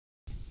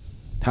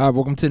Hi,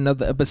 welcome to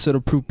another episode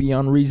of Proof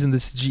Beyond Reason.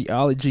 This is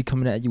Geology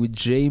coming at you with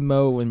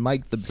J-Mo and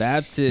Mike the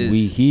Baptist.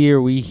 We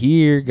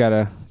here. Got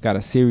a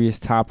serious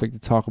topic to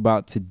talk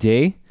about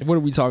today. What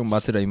are we talking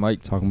about today,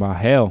 Mike? Talking about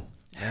hell.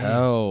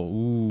 Hell.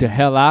 Ooh. The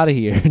hell out of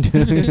here.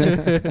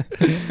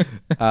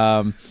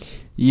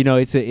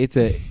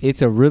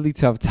 It's a really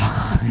tough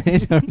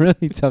it's a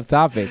really tough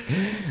topic.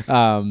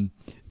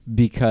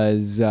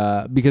 Because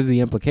of the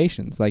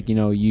implications.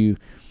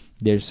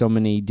 There's so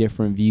many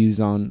different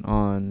views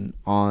on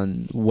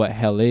what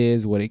hell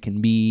is, what it can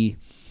be,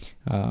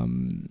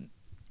 and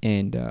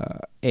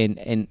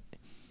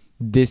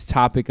this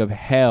topic of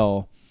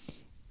hell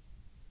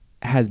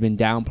has been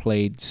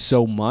downplayed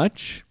so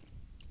much,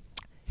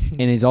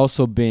 and has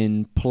also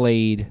been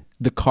played.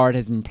 The card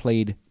has been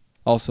played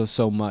also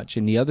so much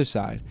in the other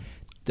side,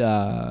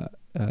 as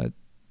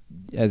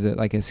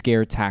a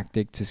scare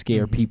tactic to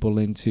scare people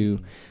into.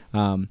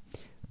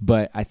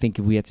 But I think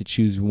if we had to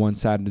choose one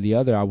side or the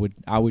other,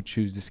 I would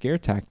choose the scare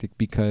tactic,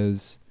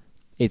 because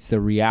it's the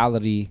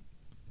reality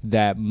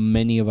that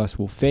many of us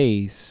will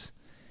face,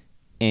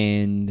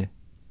 and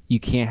you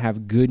can't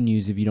have good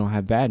news if you don't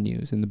have bad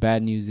news. And the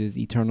bad news is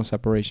eternal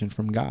separation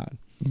from God.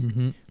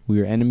 Mm-hmm.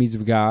 We are enemies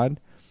of God.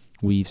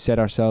 We've set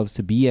ourselves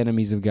to be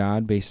enemies of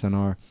God based on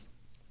our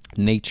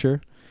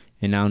nature.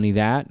 And not only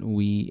that,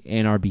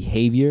 in our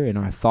behavior, in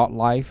our thought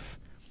life,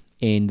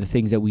 and the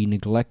things that we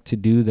neglect to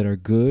do that are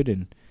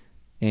good,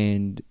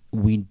 and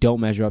we don't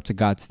measure up to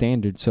God's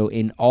standard. So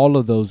in all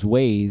of those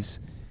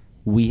ways,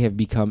 we have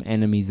become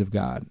enemies of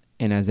God.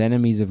 And as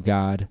enemies of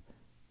God,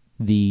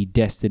 the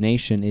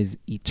destination is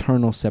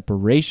eternal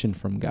separation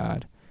from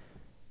God,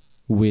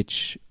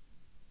 which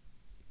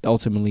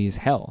ultimately is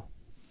hell.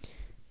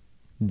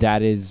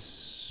 That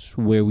is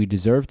where we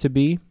deserve to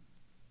be.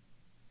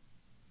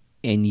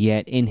 And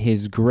yet in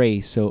his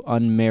grace, so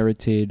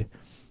unmerited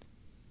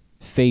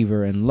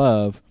favor and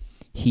love,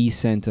 he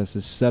sent us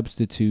a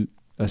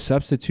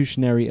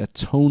substitutionary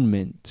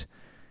atonement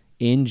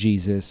in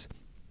Jesus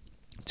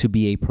to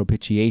be a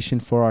propitiation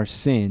for our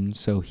sin.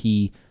 So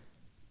he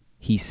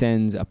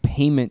sends a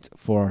payment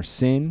for our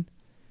sin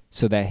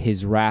so that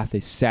his wrath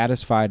is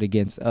satisfied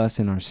against us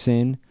and our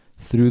sin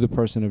through the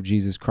person of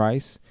Jesus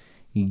Christ,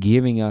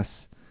 giving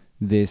us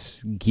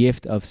this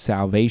gift of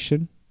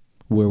salvation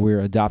where we're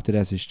adopted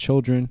as his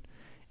children.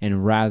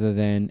 And rather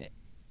than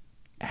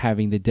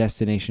having the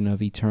destination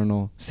of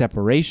eternal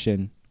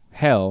separation,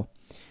 hell,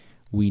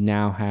 we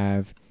now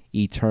have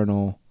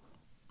eternal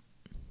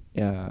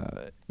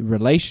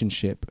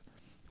relationship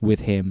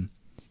with him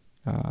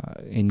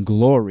in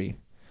glory,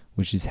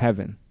 which is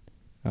heaven.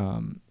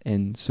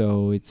 And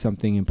so it's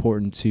something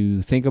important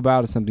to think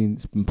about. It's something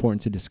that's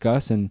important to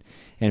discuss. And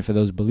for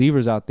those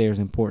believers out there, it's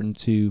important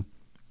to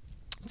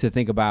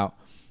think about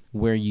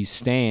where you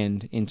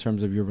stand in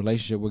terms of your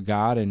relationship with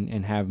God,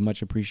 and have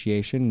much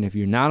appreciation. And if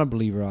you're not a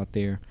believer out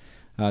there,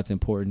 it's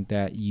important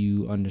that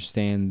you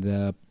understand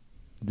the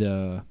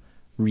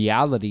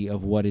reality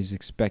of what is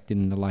expected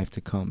in the life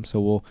to come.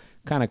 So we'll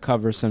kind of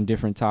cover some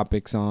different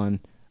topics on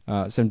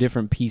some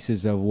different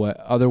pieces of what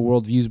other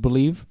worldviews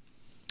believe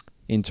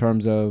in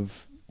terms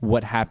of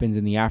what happens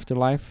in the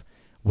afterlife,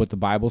 what the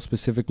Bible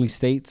specifically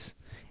states,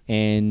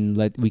 and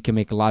we can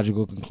make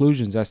logical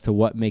conclusions as to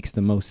what makes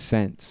the most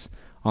sense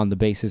on the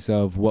basis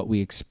of what we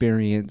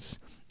experience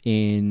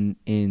in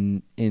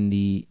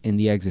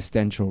the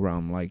existential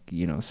realm.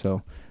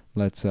 So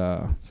let's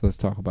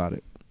talk about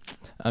it.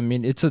 I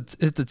mean, it's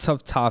a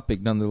tough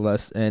topic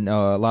nonetheless, and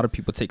a lot of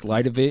people take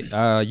light of it.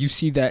 You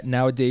see that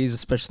nowadays,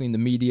 especially in the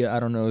media.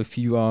 I don't know if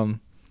you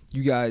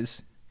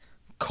guys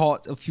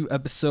caught a few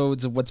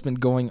episodes of what's been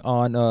going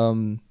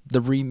on.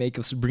 The remake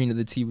of Sabrina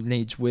the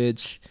Teenage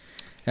Witch.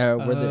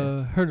 Heard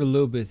a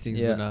little bit of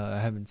things, but I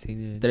haven't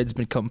seen it. That it's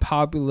become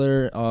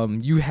popular.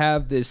 You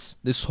have this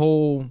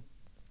whole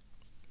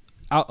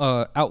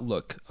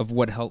outlook of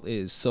what hell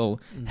is. So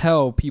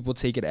hell, people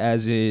take it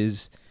as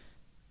is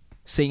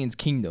Satan's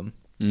kingdom.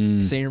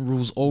 Satan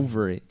rules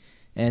over it,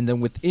 and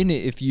then within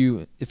it, if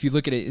you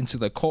look at it into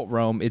the occult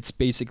realm, it's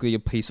basically a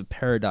place of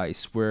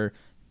paradise where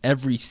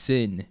every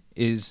sin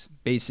is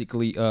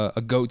basically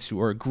a go-to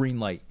or a green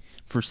light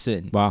for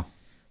sin. Wow.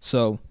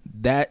 So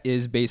that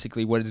is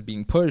basically what is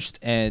being pushed,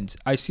 and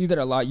I see that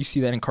a lot. You see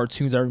that in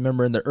cartoons. I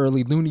remember in the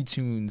early Looney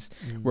Tunes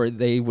where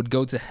they would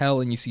go to hell,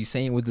 and you see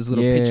Satan with this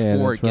little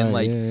pitchfork,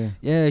 right. and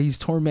he's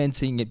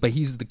tormenting it, but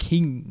he's the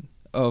king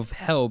of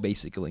hell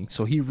basically,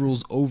 so he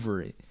rules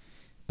over it.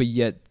 But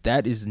yet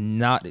that is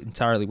not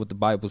entirely what the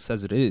Bible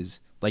says it is.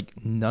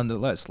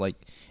 Nonetheless, it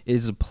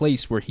is a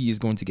place where he is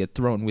going to get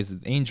thrown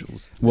with the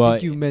angels. Well, I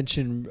think you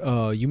mentioned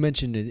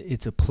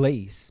it's a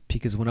place,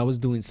 because when I was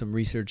doing some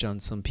research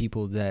on some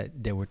people that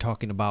were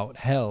talking about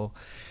hell,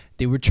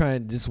 they were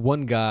this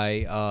one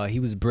guy, he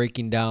was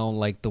breaking down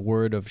the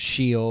word of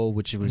Sheol,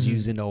 which was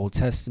used in the Old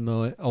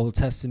Testament,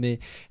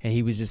 and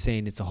he was just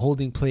saying it's a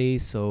holding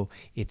place, so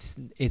it's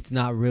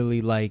not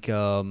really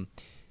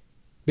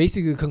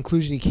basically the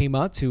conclusion he came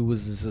out to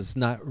was it's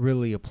not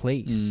really a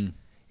place.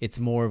 It's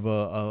more of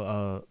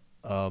a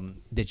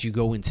that you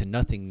go into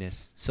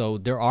nothingness. So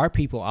there are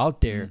people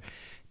out there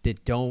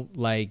don't,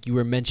 like you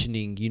were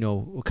mentioning,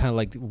 kind of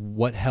like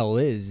what hell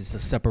is. It's a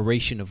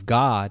separation of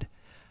God.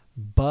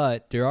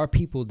 But there are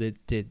people that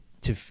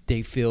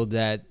they feel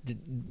that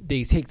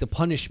they take the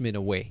punishment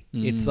away.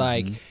 It's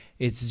like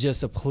it's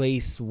just a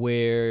place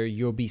where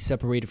you'll be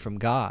separated from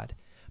God.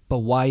 But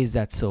why is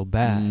that so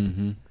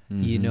bad?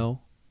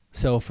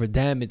 So for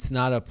them, it's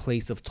not a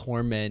place of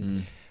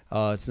torment.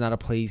 It's not a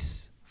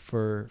place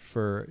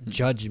for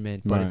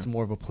judgment, but it's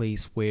more of a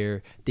place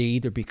where they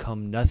either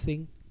become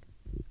nothing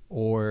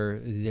or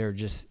they're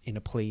just in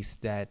a place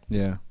that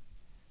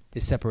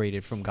is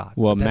separated from God.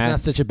 Well, that's not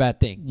such a bad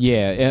thing.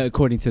 Yeah,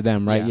 according to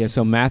them, right? Yeah.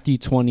 So Matthew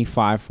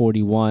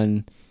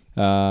 25:41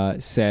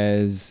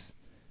 says,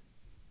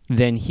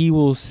 "Then he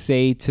will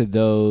say to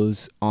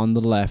those on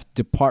the left,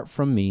 'Depart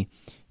from me,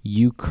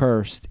 you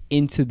cursed,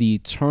 into the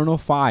eternal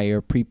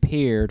fire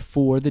prepared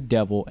for the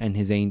devil and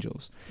his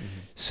angels.'"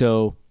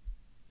 So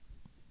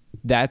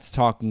that's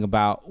talking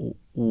about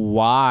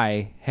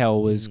why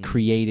hell was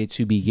created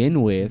to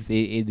begin with.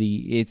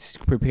 It's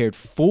prepared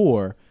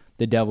for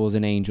the devils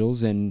and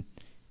angels, and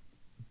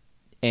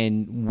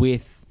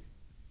with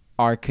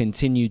our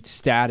continued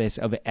status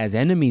as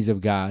enemies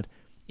of God,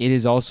 it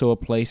is also a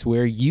place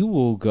where you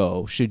will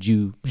go should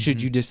you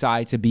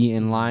decide to be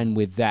in line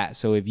with that.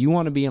 So if you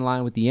want to be in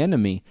line with the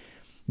enemy,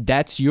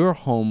 that's your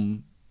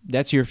home.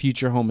 That's your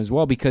future home as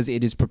well, because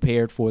it is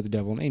prepared for the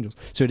devil and angels.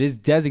 So it is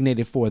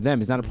designated for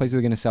them. It's not a place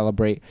we're going to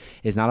celebrate.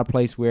 It's not a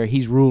place where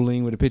he's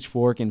ruling with a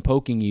pitchfork and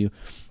poking you.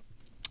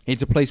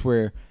 It's a place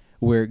where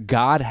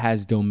God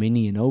has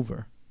dominion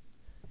over.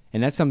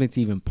 And that's something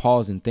to even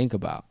pause and think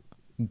about.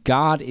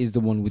 God is the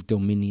one with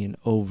dominion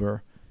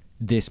over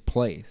this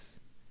place.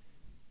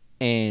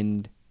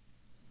 And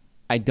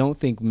I don't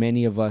think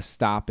many of us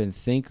stop and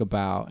think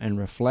about and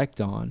reflect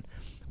on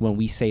when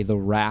we say the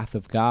wrath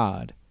of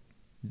God.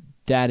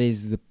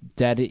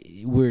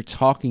 We're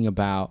talking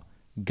about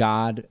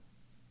God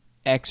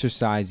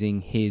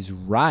exercising his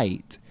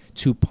right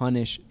to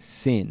punish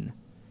sin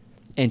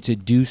and to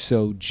do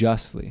so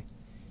justly.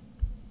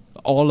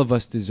 All of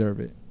us deserve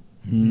it.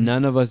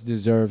 None of us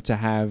deserve to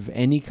have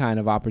any kind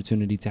of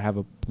opportunity to have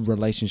a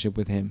relationship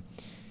with him.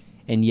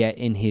 And yet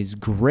in his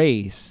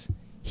grace,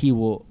 he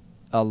will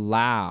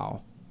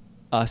allow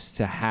us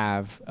to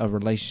have a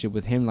relationship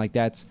with him. Like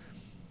that's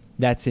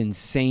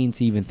insane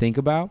to even think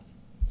about.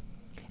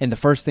 And the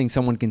first thing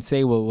someone can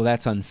say, well,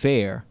 that's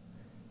unfair.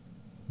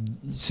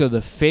 So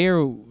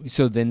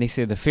then they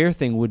say the fair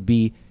thing would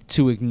be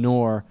to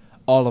ignore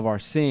all of our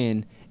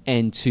sin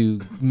and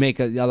to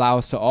allow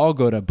us to all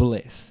go to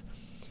bliss.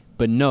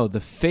 But no, the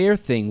fair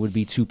thing would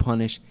be to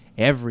punish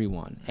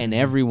everyone, and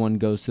everyone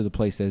goes to the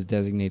place that's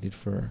designated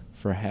for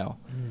hell,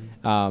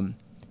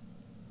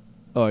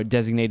 or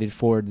designated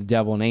for the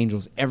devil and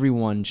angels.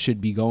 Everyone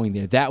should be going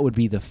there. That would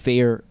be the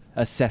fair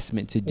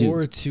assessment to do.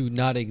 Or to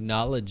not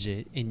acknowledge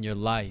it in your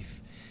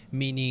life,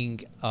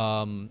 meaning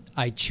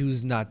I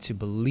choose not to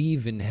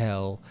believe in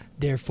hell,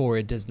 therefore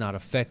it does not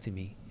affect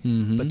me.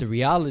 But the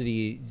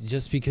reality,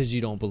 just because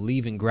you don't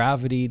believe in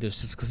gravity,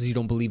 just because you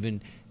don't believe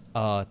in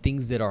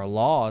things that are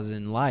laws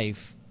in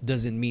life,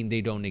 doesn't mean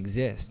they don't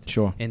exist.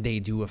 Sure. And they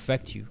do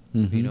affect you,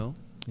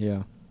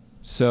 Yeah.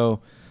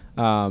 So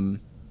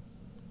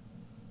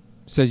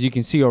as you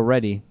can see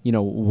already,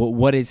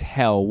 what is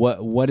hell?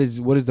 What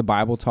does the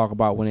Bible talk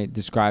about when it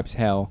describes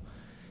hell,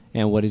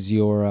 and what is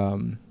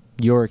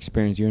your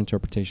experience, your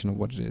interpretation of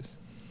what it is?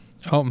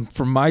 From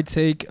my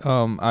take,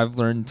 I've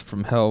learned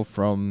from hell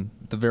from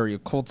the very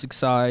occultic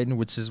side,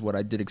 which is what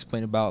I did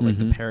explain about, like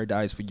the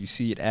paradise, what you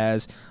see it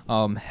as.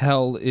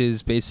 Hell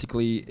is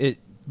basically it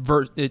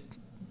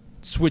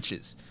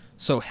switches.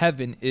 So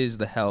heaven is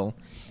the hell,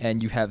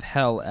 and you have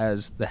hell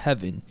as the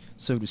heaven,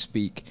 so to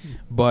speak.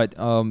 But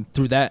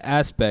through that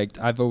aspect,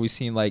 I've always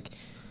seen like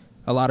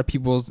a lot of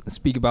people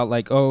speak about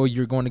like, oh,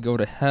 you're going to go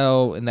to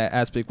hell in that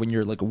aspect when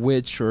you're like a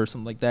witch or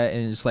something like that,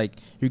 and it's like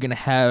you're going to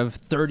have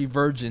 30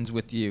 virgins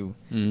with you,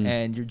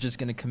 and you're just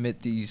going to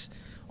commit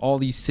all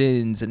these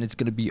sins, and it's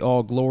going to be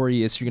all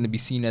glorious. You're going to be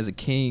seen as a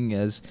king,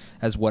 as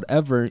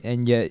whatever.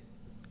 And yet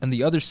on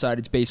the other side,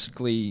 it's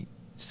basically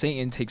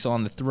Satan takes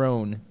on the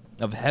throne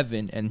of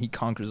heaven and he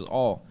conquers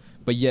all.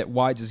 But yet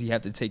why does he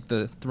have to take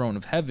the throne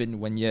of heaven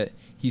when yet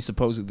he's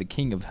supposedly the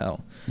king of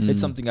hell?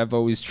 It's something I've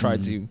always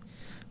tried to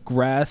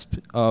grasp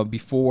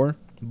before,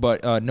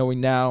 but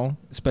knowing now,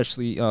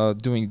 especially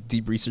doing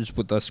deep research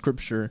with the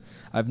scripture,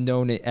 I've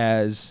known it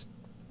as,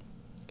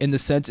 in the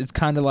sense, it's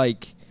kind of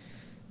like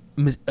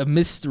a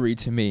mystery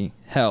to me,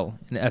 hell,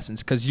 in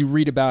essence, because you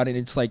read about it,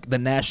 it's like the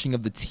gnashing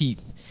of the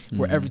teeth,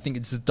 where everything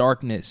is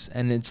darkness,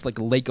 and it's like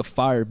a lake of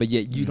fire, but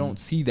yet you don't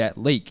see that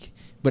lake,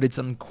 but it's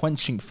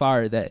unquenching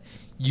fire that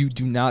you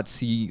do not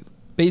see.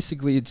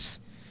 Basically, it's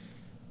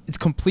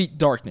complete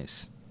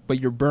darkness, but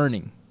you're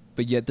burning,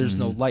 but yet there's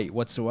no light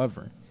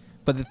whatsoever.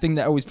 But the thing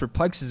that always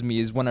perplexes me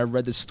is when I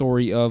read the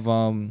story of,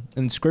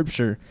 in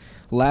scripture,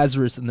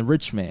 Lazarus and the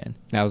rich man.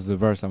 That was the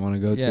verse I want to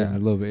go to in a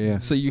little bit, yeah.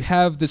 So you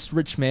have this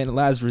rich man and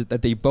Lazarus,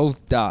 that they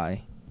both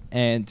die,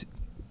 and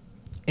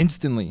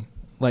instantly,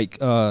 like,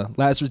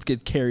 Lazarus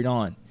gets carried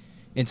on,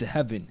 into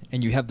heaven,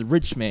 and you have the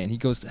rich man, he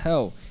goes to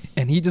hell,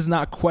 and he does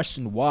not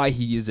question why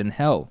he is in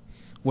hell.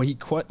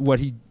 What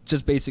he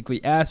just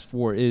basically asked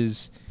for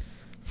is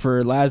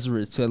for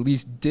Lazarus to at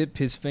least dip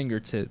his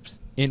fingertips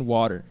in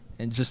water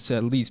and just to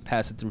at least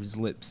pass it through his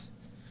lips.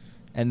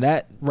 And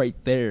that right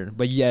there,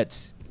 but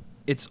yet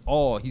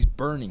he's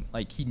burning.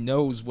 Like, he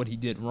knows what he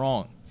did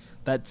wrong.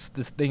 That's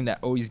this thing that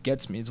always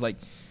gets me. It's like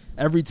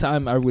every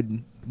time I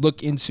would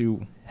look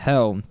into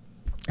hell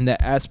in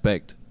that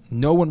aspect,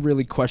 no one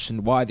really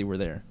questioned why they were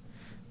there.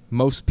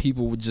 Most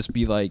people would just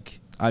be like,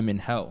 I'm in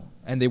hell.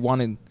 And they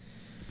want to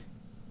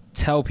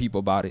tell people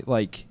about it,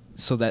 like,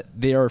 so that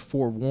they are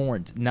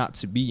forewarned not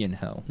to be in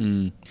hell.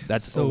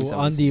 That's so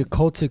on the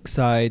occultic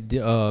side.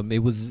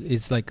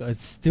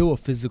 It's still a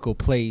physical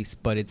place,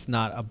 but it's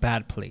not a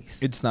bad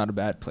place. It's not a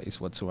bad place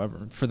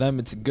whatsoever. For them,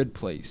 it's a good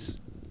place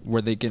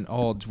where they can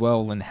all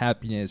dwell in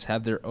happiness,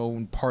 have their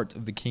own part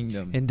of the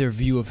kingdom. And their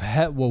view of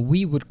what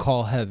we would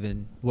call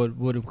heaven,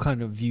 what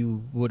kind of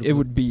view would it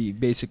would be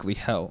basically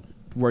hell,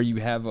 where you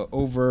have an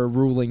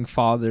overruling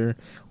father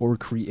or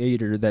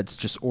creator that's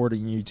just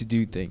ordering you to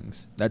do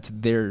things. That's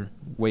their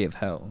way of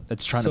hell.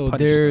 That's trying to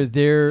punish them.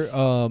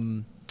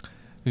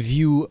 Their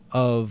view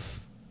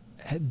of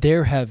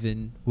their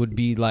heaven would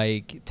be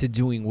like to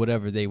doing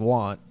whatever they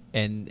want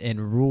and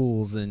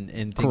rules and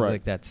things Correct.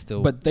 like that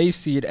still. But they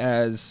see it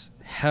as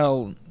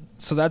hell.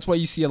 So that's why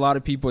you see a lot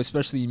of people,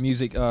 especially in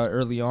music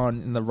early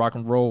on in the rock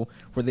and roll,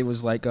 where they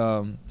was like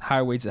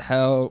Highway to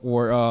Hell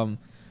or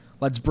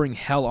let's bring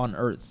hell on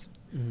earth.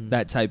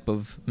 That type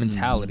of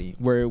mentality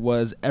where it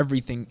was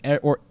everything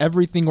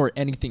or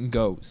anything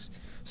goes.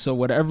 So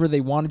whatever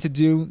they wanted to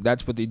do,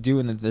 that's what they do,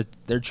 and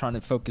they're trying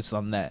to focus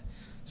on that,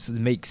 so to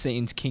make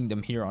Satan's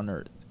kingdom here on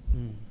earth.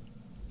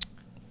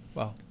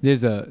 Wow.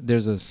 There's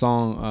a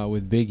song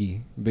with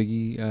Biggie,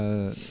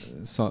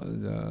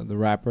 the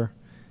rapper,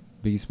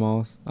 Biggie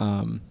Smalls,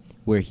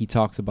 where he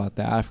talks about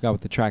that. I forgot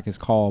what the track is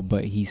called,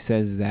 but he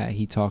says that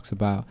he talks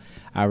about,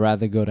 I'd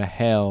rather go to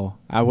hell.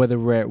 I'd rather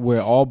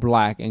wear all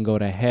black and go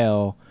to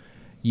hell,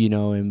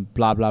 and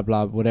blah, blah,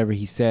 blah, whatever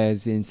he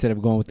says, instead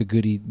of going with the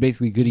goody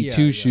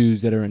two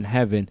shoes that are in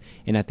heaven.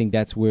 And I think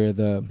that's where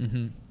that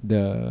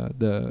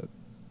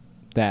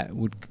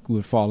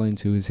would fall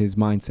into, is his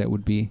mindset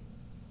would be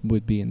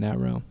in that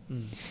realm.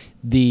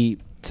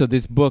 So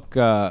this book,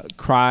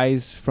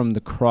 Cries from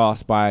the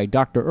Cross by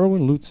Dr.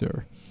 Erwin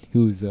Lutzer,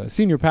 who's a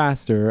senior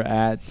pastor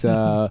at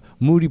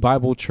Moody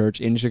Bible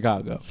Church in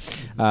Chicago.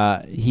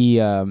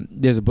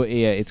 There's a book,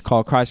 it's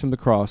called Cries from the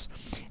Cross,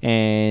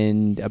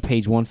 and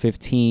page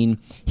 115,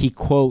 he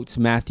quotes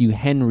Matthew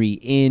Henry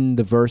in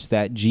the verse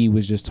that G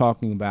was just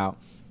talking about,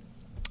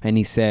 and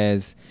he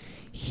says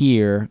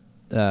here,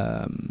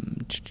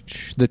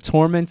 the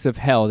torments of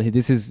hell,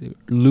 this is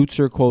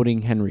Lutzer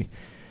quoting Henry,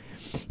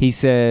 he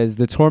says,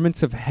 the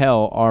torments of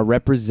hell are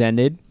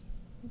represented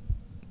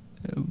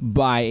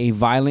by a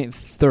violent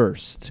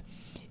thirst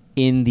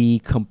in the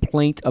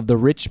complaint of the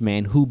rich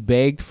man who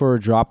begged for a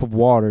drop of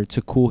water to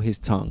cool his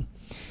tongue.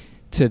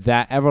 To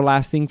that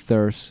everlasting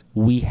thirst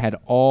we had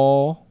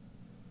all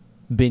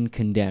been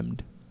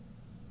condemned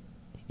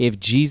if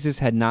Jesus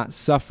had not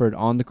suffered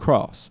on the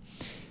cross.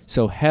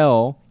 So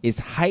hell is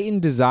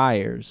heightened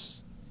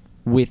desires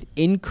with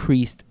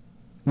decreased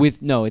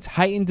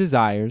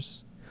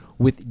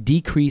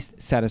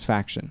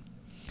satisfaction.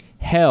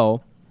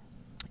 Hell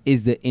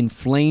is the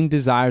inflamed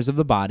desires of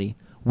the body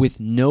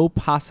with no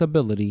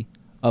possibility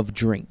of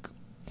drink.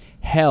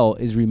 Hell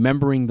is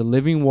remembering the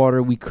living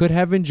water we could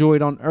have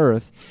enjoyed on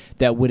earth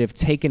that would have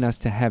taken us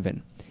to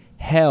heaven.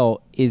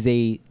 Hell is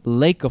a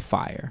lake of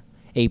fire,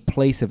 a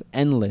place of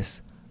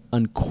endless,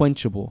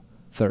 unquenchable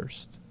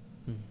thirst.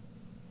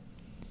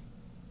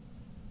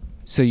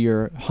 So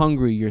you're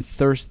hungry, you're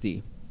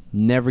thirsty.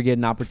 Never get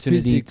an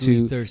opportunity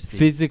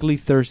physically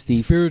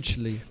thirsty,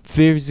 spiritually,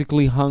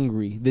 physically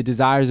hungry. The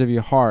desires of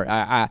your heart.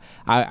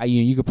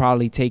 You could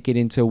probably take it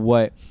into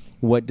what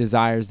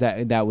desires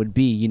that would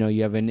be.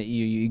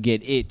 You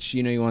get itch.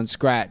 You want to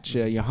scratch.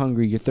 You're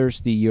hungry. You're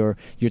thirsty. You're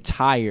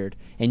tired,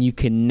 and you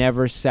can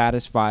never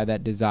satisfy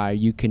that desire.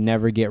 You can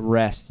never get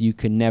rest. You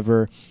can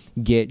never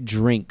get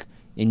drink.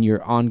 And you're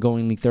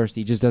ongoingly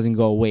thirsty. It just doesn't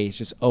go away. It's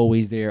just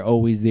always there,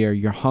 always there.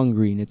 You're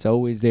hungry, and it's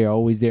always there.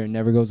 It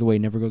never goes away,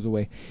 never goes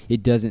away.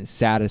 It doesn't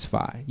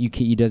satisfy.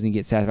 It doesn't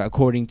get satisfied,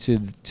 according to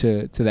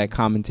that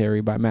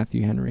commentary by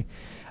Matthew Henry.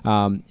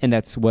 And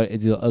that's what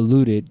is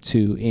alluded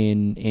to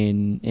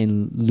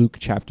in Luke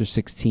chapter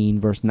 16,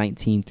 verse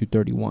 19 through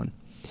 31.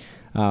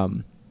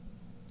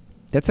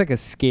 That's like a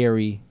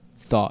scary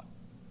thought.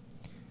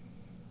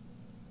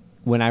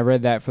 When I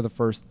read that for the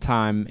first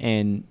time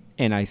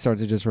and I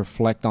started to just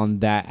reflect on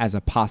that as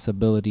a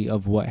possibility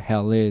of what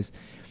hell is.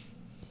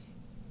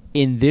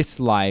 In this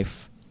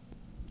life,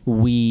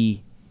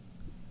 we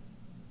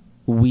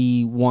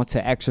want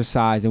to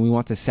exercise and we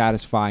want to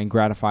satisfy and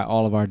gratify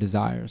all of our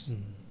desires.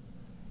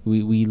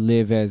 We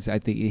live as, I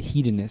think,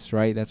 hedonists,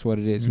 right? That's what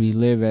it is. We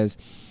live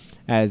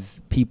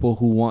as people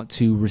who want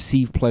to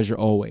receive pleasure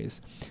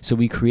always. So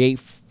we create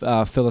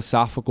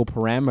philosophical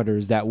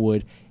parameters that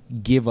would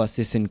give us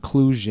this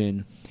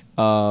inclusion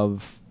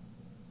of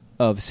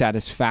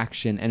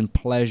satisfaction and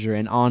pleasure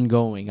and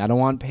ongoing. I don't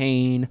want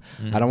pain.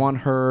 I don't want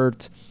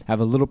hurt. I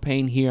have a little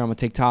pain here. I'm going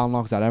to take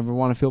Tylenol because I never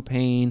want to feel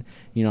pain.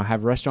 You know,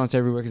 have restaurants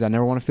everywhere because I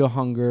never want to feel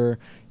hunger.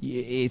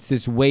 It's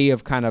this way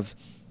of kind of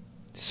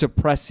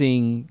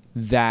suppressing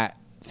that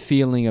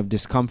feeling of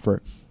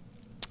discomfort.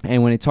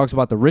 And when it talks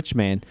about the rich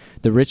man,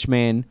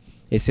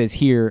 it says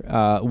here,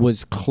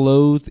 was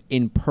clothed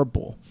in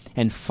purple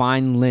and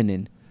fine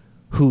linen,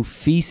 who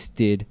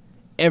feasted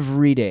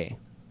every day.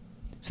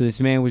 So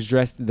this man was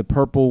dressed, the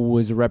purple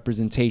was a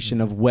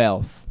representation of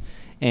wealth,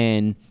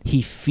 and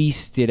he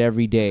feasted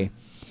every day.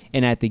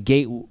 And at the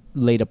gate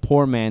laid a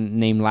poor man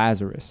named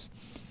Lazarus,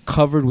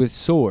 covered with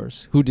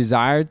sores, who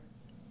desired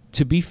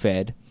to be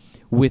fed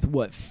with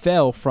what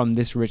fell from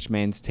this rich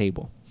man's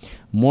table.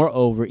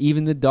 Moreover,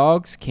 even the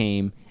dogs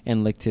came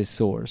and licked his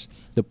sores.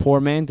 The poor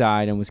man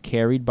died and was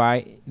carried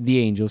by the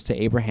angels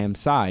to Abraham's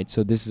side.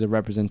 So this is a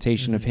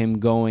representation of him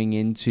going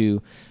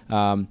into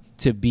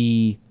to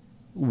be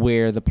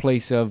where the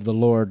place of the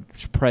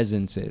Lord's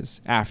presence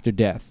is after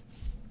death.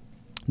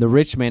 The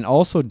rich man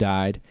also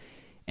died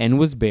and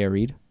was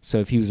buried. So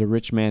if he was a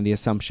rich man, the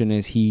assumption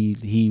is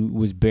he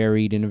was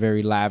buried in a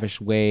very lavish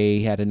way.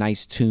 He had a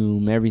nice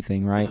tomb,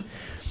 everything, right?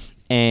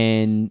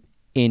 And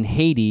in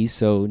Hades,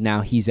 so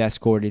now he's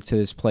escorted to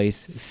this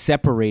place,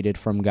 separated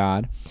from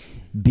God.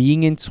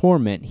 Being in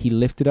torment, he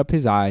lifted up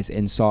his eyes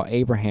and saw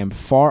Abraham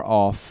far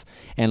off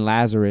and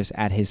Lazarus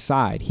at his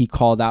side. He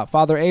called out,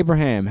 "Father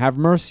Abraham, have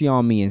mercy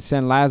on me, and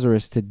send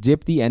Lazarus to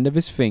dip the end of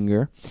his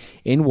finger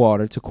in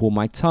water to cool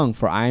my tongue,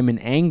 for I am in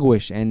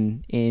anguish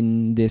and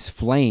in this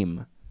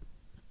flame."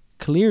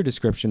 Clear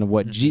description of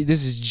what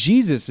this is.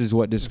 Jesus is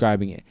what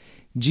describing it.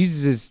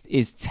 Jesus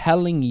is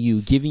telling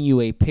you, giving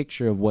you a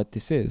picture of what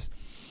this is.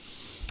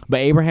 But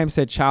Abraham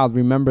said, "Child,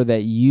 remember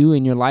that you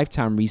in your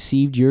lifetime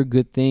received your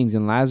good things,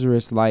 and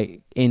Lazarus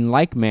in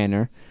like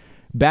manner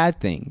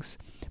bad things.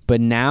 But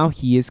now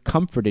he is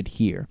comforted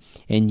here,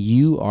 and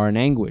you are in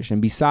anguish.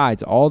 And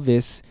besides all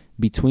this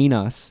between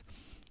us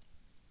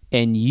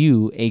and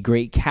you, a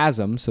great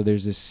chasm." So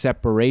there's this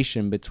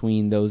separation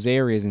between those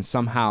areas, and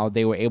somehow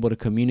they were able to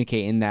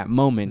communicate in that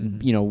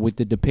moment, you know, with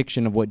the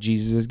depiction of what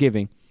Jesus is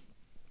giving,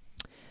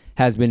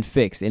 has been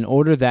fixed, in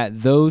order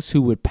that those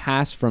who would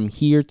pass from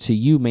here to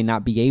you may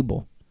not be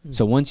able.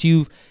 So once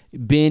you're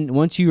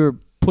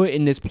put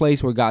in this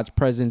place where God's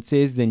presence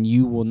is, then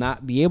you will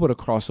not be able to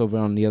cross over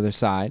on the other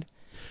side,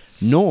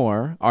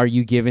 nor are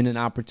you given an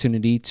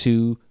opportunity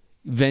to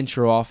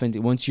venture off. And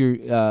once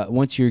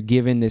you're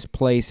given this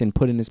place and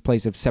put in this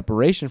place of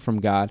separation from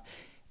God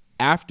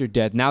after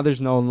death, now there's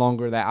no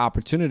longer that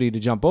opportunity to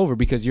jump over,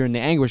 because you're in the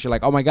anguish. You're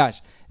like, "Oh my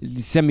gosh,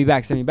 send me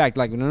back.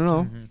 Like,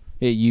 no.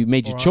 You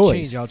made your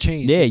choice. I'll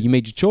change. Yeah, you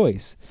made your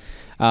choice.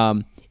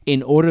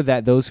 In order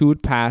that those who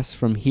would pass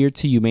from here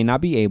to you may not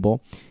be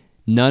able,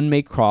 none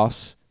may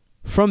cross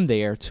from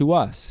there to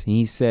us." And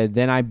he said,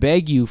 "Then I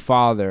beg you,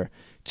 Father,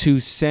 to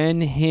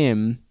send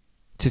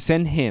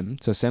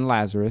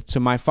Lazarus to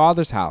my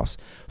father's house,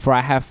 for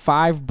I have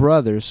 5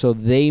 brothers, so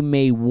they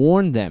may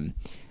warn them,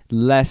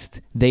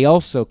 lest they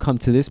also come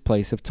to this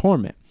place of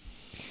torment."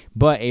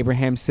 But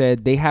Abraham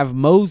said, "They have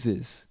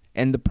Moses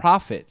and the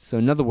prophets." So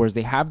in other words,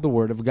 they have the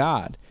word of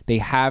God. They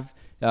have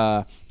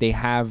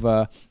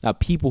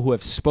people who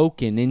have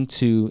spoken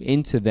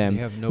into them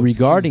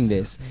regarding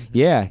this.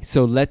 Yeah,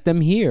 so let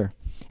them hear.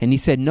 And he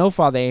said, "No,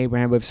 Father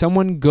Abraham, but if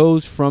someone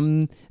goes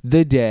from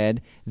the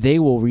dead, they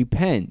will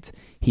repent."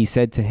 He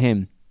said to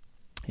him,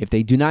 "If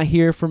they do not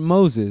hear from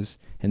Moses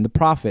and the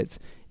prophets,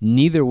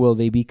 neither will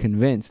they be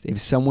convinced if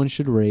someone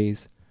should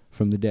raise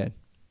from the dead."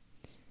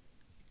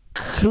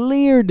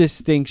 Clear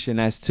distinction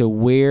as to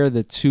where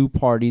the two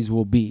parties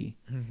will be.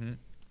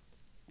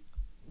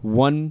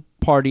 One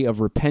party of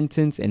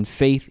repentance and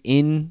faith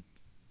in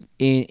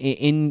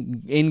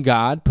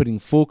God, putting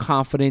full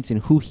confidence in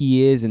who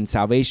he is, and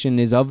salvation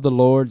is of the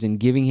Lord's, and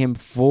giving him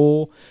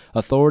full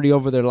authority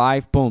over their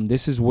life. Boom,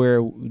 this is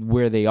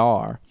where they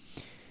are.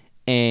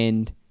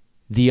 And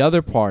the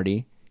other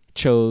party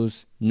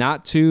chose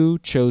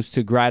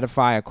to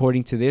gratify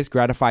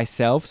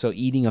self. So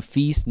eating a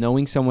feast,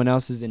 knowing someone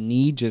else is in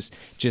need, just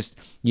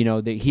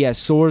he has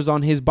sores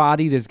on his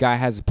body. This guy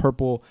has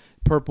purple,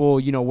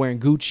 wearing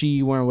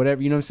Gucci, wearing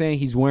whatever, you know what I'm saying?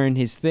 He's wearing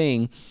his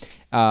thing.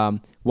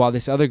 While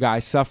this other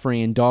guy's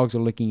suffering and dogs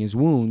are licking his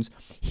wounds,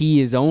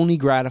 he is only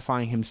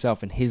gratifying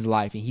himself in his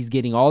life, and he's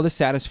getting all the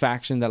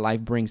satisfaction that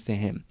life brings to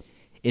him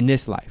in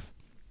this life.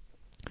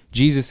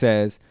 Jesus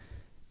says,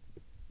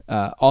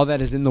 all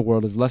that is in the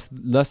world is lust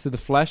of the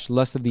flesh,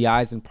 lust of the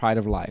eyes, and pride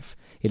of life.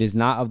 It is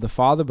not of the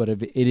Father, but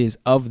it is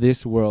of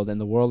this world,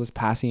 and the world is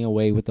passing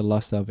away with the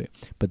lust of it.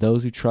 But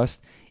those who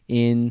trust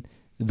in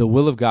the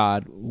will of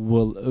God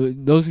will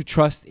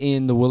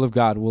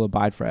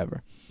abide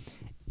forever.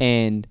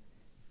 And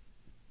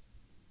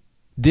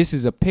this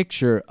is a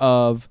picture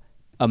of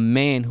a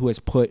man who has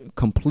put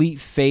complete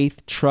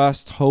faith,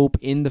 trust, hope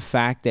in the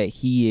fact that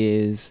he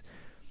is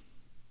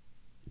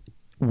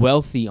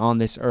wealthy on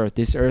this earth.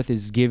 This earth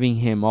is giving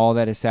him all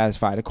that is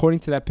satisfied, according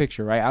to that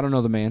picture, right? I don't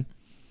know the man.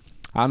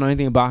 I don't know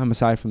anything about him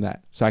aside from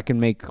that. So I can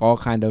make all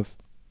kind of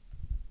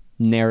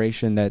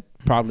narration that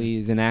probably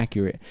is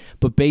inaccurate.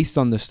 But based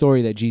on the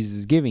story that Jesus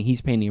is giving,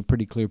 he's painting a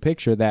pretty clear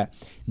picture that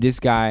this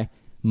guy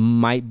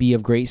might be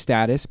of great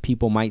status.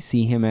 People might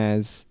see him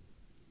as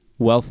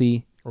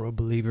wealthy or a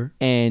believer,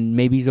 and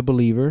maybe he's a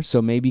believer.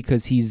 So maybe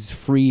because he's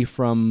free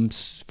from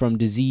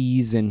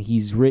disease and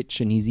he's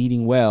rich and he's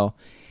eating well,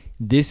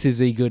 this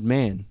is a good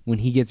man. When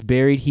he gets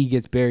buried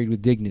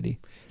with dignity.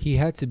 He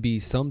had to be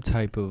some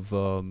type of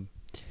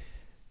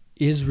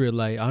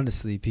Israelite,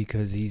 honestly,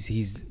 because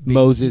he's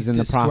Moses and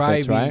the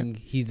prophets, right?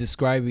 He's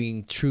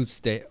describing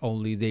truths that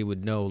only they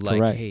would know. Like,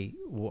 correct. Hey,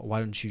 why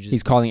don't you just?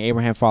 He's calling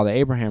Abraham Father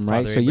Abraham, right?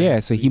 Father So Abraham, yeah,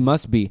 so he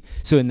must be.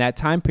 So in that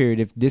time period,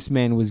 if this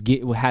man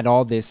had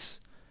all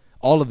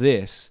of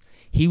this,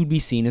 he would be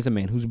seen as a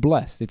man who's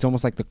blessed. It's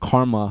almost like the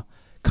karma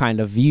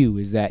kind of view,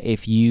 is that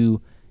if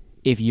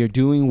you're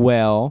doing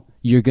well,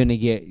 you're gonna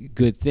get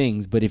good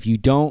things. But if you're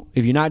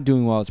not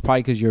doing well, it's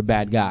probably because you're a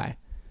bad guy.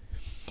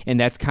 And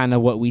that's kind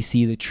of what we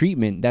see the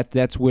treatment.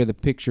 That's where the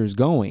picture is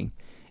going.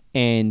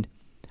 And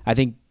I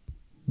think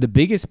the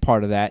biggest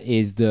part of that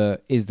is the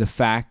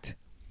fact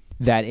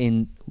that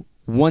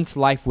once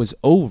life was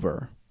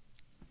over,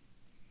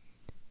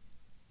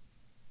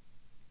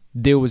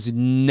 there was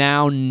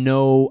now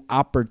no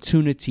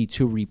opportunity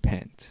to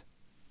repent.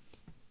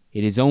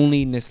 It is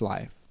only in this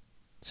life.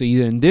 So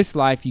either in this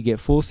life you get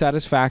full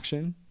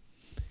satisfaction,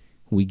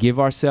 we give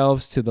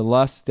ourselves to the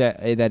lust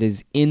that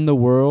is in the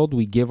world,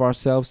 we give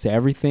ourselves to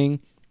everything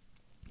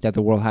that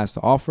the world has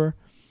to offer,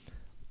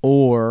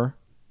 or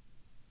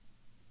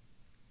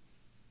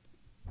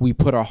we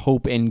put our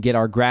hope and get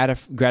our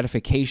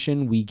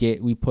gratification,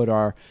 we put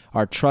our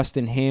trust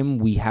in him,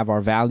 we have our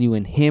value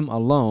in him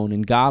alone,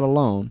 in God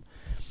alone,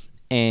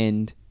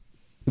 and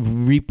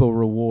reap a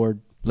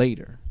reward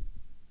later,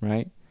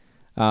 right?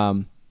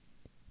 But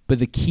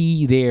the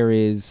key there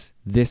is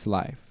this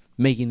life,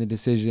 making the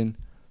decision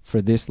for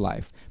this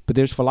life. But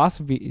there's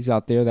philosophies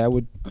out there that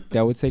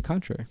would say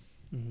contrary.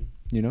 Mm-hmm.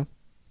 You know?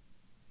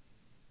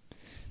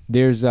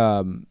 There's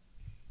let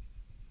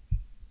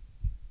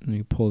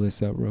me pull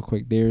this up real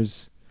quick.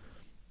 There's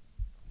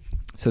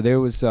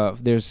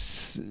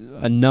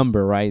a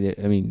number, right?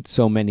 I mean,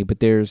 so many, but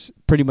there's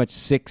pretty much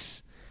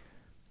 6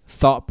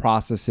 thought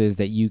processes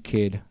that you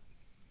could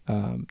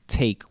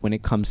take when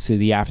it comes to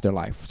the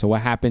afterlife. So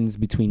what happens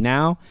between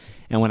now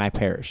and when I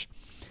perish?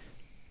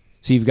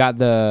 So you've got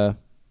the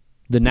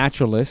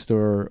naturalist,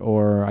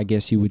 or I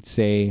guess you would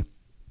say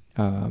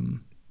the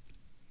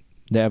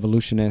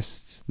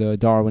evolutionists, the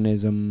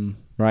Darwinism,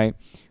 right?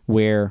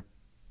 Where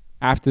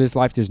after this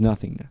life, there's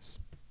nothingness,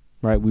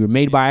 right? We were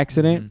made by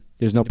accident. Mm-hmm.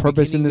 There's no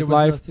purpose in this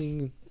life,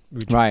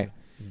 right?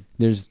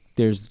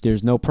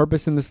 There's no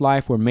purpose in this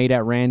life. We're made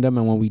at random,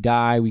 and when we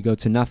die, we go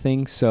to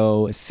nothing.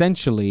 So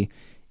essentially,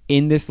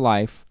 in this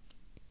life,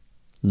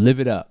 live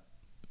it up,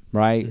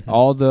 right? Mm-hmm.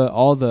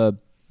 All the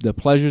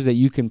pleasures that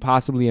you can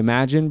possibly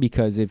imagine,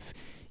 because if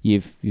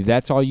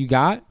that's all you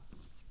got,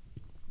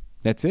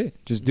 that's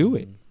it. Just do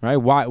it, right?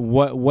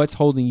 What's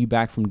holding you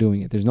back from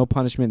doing it? There's no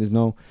punishment. There's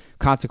no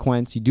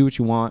consequence. You do what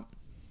you want.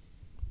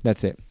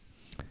 That's it.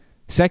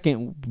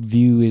 Second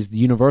view is the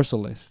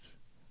universalist,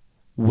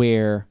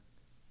 where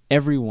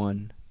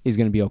everyone is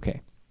going to be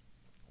okay.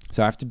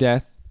 So after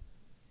death,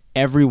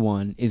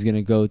 everyone is going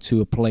to go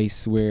to a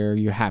place where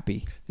you're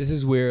happy. This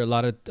is where a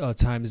lot of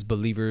times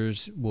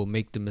believers will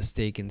make the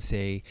mistake and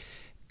say,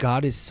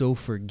 God is so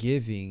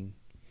forgiving.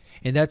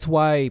 And that's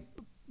why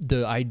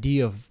the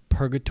idea of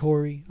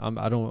purgatory,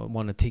 I don't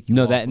want to take you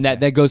off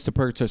that goes to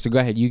purgatory. So go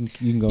ahead. You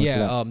can go into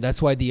that.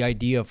 That's why the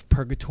idea of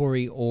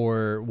purgatory,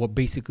 or what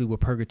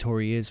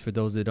purgatory is, for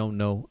those that don't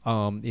know,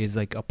 is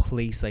like a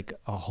place, like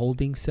a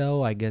holding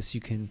cell, I guess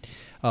you can,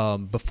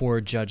 before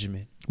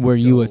judgment. Where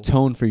you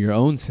atone for your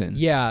own sin.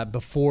 Yeah,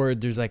 before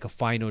there's like a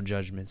final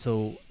judgment.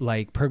 So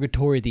like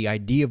purgatory, the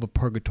idea of a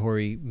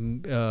purgatory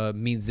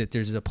means that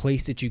there's a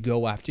place that you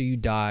go after you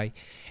die,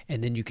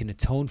 and then you can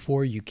atone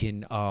for, you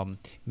can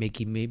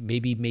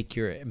maybe make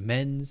your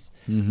amends.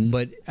 Mm-hmm.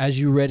 But as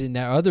you read in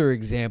that other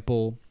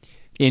example,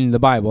 in the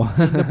Bible,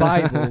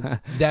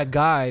 that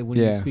guy, when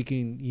he was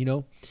speaking,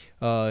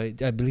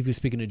 I believe he was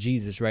speaking to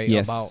Jesus, right?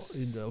 Yes.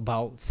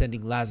 About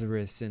sending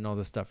Lazarus and all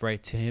this stuff,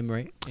 right? To him,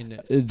 right?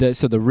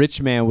 So the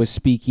rich man was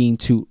speaking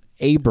to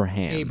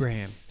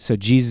Abraham. So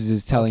Jesus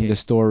is telling the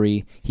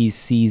story. He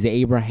sees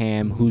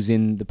Abraham, who's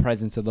in the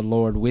presence of the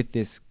Lord with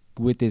this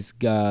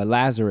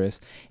Lazarus,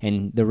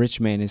 and the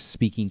rich man is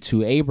speaking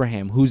to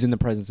Abraham, who's in the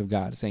presence of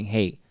God, saying,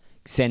 "Hey,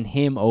 send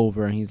him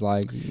over." And he's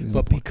like,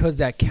 but because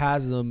that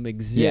chasm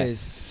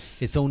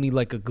exists, it's only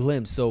like a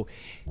glimpse. So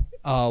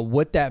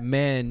what that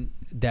man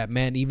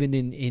even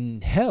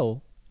in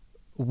hell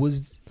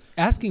was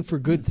asking for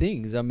good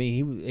things. I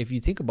mean, if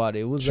you think about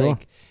it was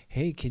like,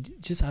 hey,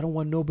 I don't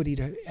want nobody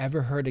to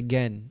ever hurt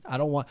again. I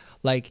don't want,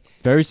 like,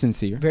 very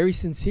sincere.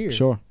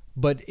 Sure.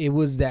 But it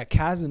was that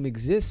chasm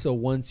exists. So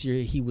once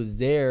he was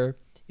there,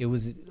 it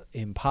was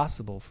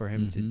impossible for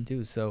him to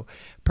do. So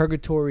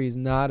purgatory is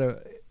not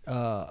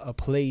a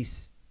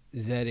place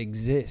that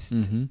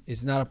exist.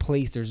 It's not a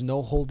place. There's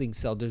no holding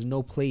cell. There's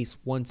no place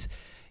once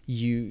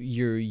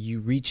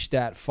you reach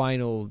that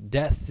final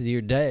death.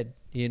 You're dead.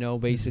 You know,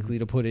 basically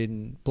to put it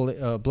in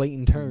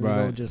blatant terms, Right.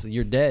 you know, just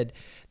you're dead.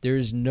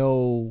 There's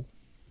no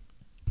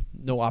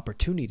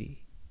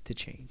opportunity to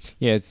change.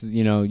 Yeah, it's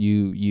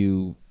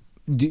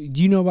do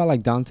you know about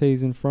like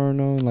Dante's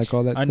Inferno and like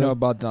all that I stuff? know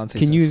about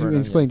Dante's Can you Inferno,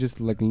 explain yeah. just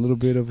like a little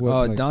bit of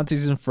what like,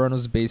 Dante's Inferno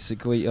is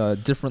basically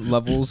different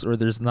levels, or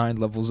there's 9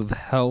 levels of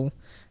hell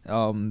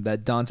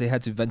that Dante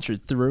had to venture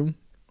through.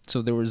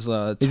 So there was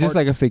is this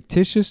like a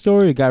fictitious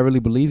story? A guy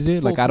really believes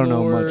it? Like I don't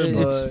know much.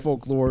 Folklore, it's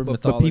folklore, but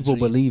mythology. people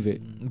believe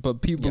it.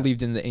 But people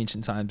believed in the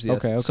ancient times,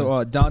 yes. Okay.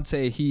 So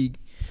Dante, he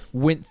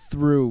went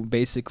through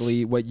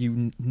basically what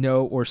you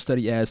know or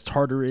study as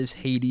Tartarus,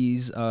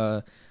 Hades,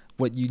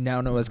 what you now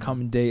know as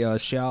common day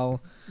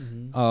Sheol.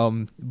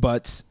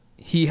 But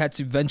he had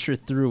to venture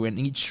through, and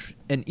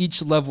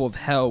each level of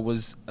hell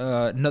was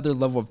another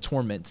level of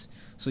torment.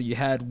 So you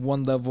had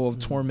one level of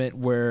torment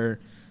where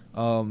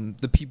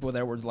the people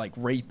that were like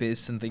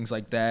rapists and things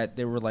like that,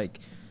 they were like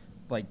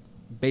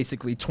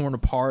basically torn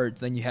apart.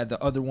 Then you had the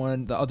other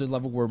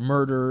level were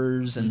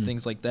murderers and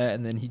things like that,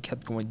 and then he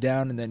kept going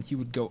down, and then he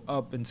would go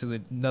up into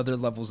the another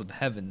levels of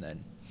heaven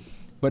then.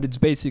 But it's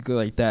basically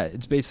like that.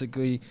 It's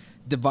basically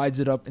divides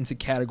it up into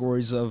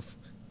categories of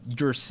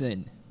your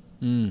sin.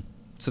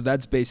 So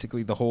that's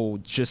basically the whole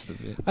gist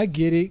of it. I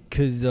get it,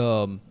 because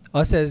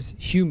us as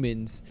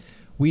humans,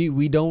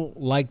 we don't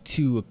like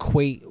to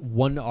equate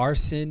our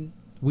sin.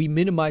 We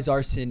minimize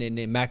our sin and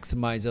then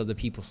maximize other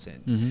people's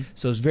sin.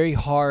 So it's very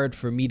hard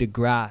for me to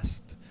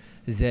grasp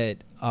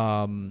that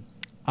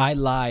I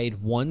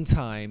lied one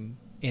time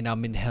and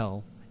I'm in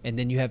hell. And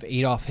then you have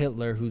Adolf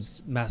Hitler,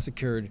 who's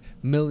massacred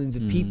millions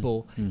of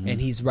people,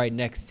 and he's right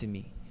next to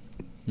me.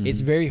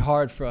 It's very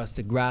hard for us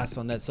to grasp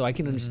on that. So I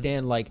can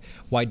understand like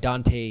why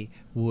Dante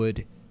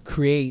would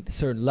create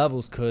certain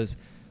levels, because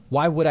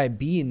why would I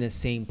be in the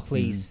same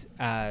place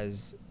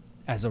as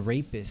a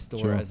rapist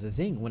or as a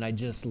thing when I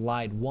just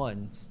lied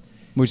once?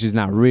 Which is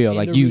not real. And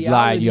like the you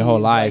lied your whole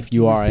reality life. is, like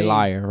you you were are a saying-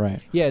 liar,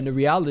 right? Yeah, and the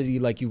reality,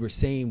 like you were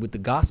saying with the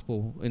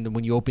gospel, and then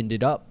when you opened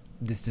it up,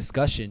 this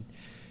discussion,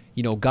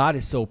 you know, God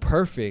is so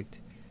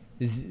perfect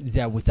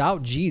that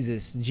without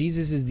Jesus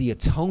is the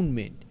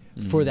atonement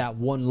for that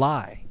one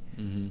lie.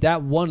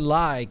 That one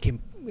lie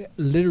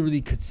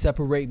could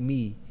separate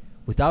me.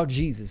 Without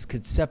Jesus,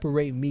 could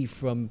separate me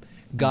from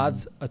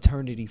God's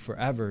eternity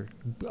forever,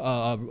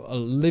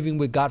 living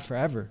with God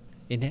forever,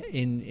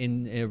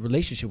 in a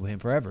relationship with Him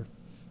forever.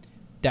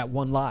 That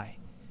one lie.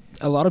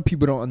 A lot of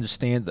people don't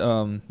understand.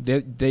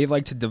 They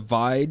like to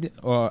divide,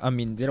 or I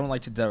mean, they don't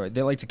like to divide.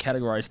 They like to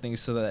categorize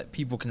things so that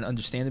people can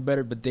understand it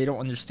better. But they don't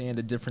understand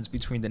the difference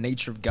between the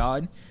nature of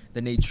God,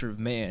 the nature of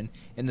man,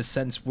 in the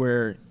sense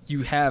where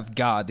you have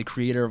God, the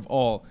creator of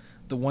all,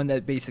 the one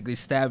that basically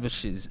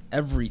establishes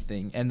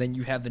everything, and then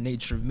you have the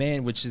nature of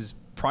man, which is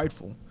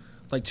prideful,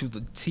 like to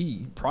the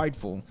T,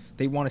 prideful.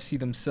 They want to see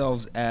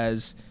themselves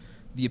as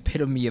the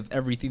epitome of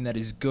everything that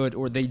is good,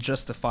 or they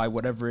justify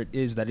whatever it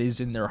is that is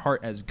in their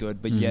heart as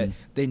good, but yet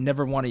they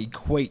never want to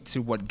equate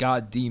to what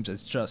God deems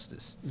as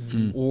justice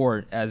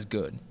or as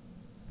good.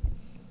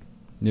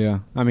 Yeah,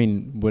 I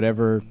mean,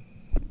 whatever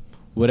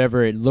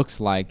it looks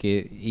like,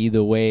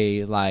 either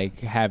way, like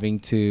having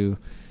to,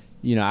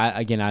 you know,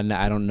 I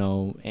don't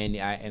know, and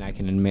I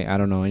can admit I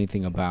don't know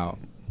anything about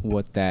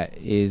what that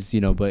is,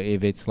 you know, but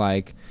if it's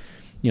like,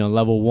 you know,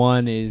 level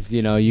 1 is,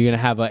 you know, you're going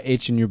to have an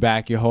itch in your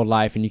back your whole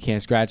life and you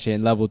can't scratch it.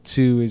 And level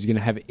 2 is you're going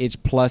to have an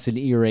itch plus an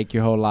earache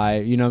your whole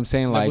life. You know what I'm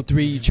saying? Level like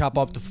 3, you chop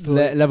off the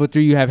foot. Level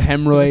 3, you have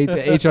hemorrhoids, an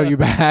itch on your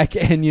back.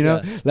 And, you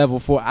know, level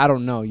 4, I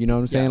don't know. You know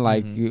what I'm saying?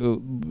 Like,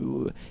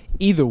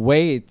 either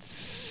way,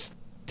 it's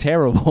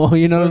terrible.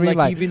 You know what I mean?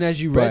 Like, even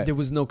as you read, there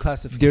was no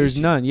classification. There's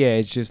none. Yeah,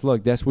 it's just,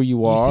 look, that's where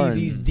you are. You see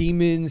these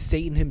demons,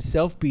 Satan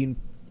himself being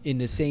in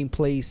the same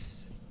place.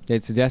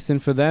 It's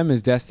destined for them,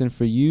 it's destined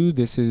for you.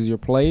 This is your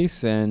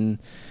place. And,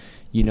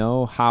 you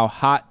know, how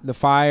hot the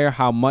fire,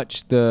 how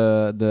much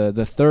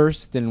the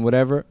thirst and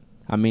whatever.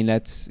 I mean,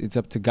 it's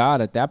up to God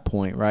at that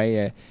point,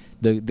 right?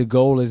 The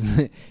goal is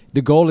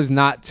the goal is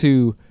not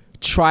to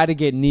try to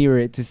get near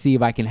it to see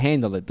if I can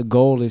handle it. The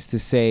goal is to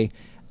say,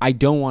 I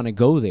don't want to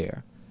go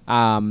there.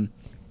 I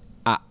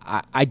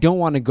don't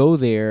want to go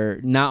there,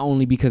 not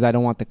only because I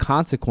don't want the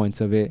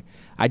consequence of it.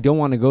 I don't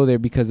want to go there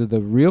because of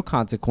the real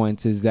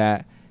consequences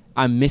that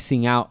I'm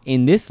missing out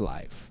in this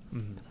life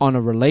on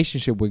a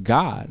relationship with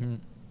God,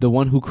 the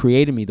one who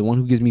created me, the one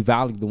who gives me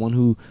value, the one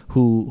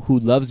who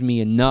loves me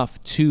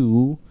enough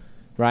to,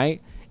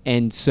 right?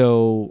 And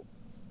so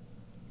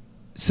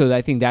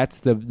I think that's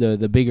the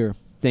bigger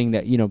thing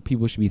that, you know,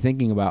 people should be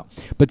thinking about.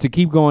 But to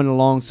keep going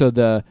along, so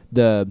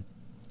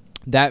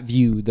that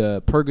view,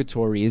 the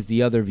purgatory, is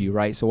the other view,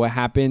 right? So what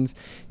happens?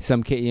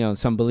 Some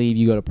believe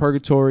you go to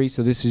purgatory.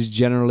 So this is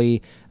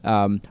generally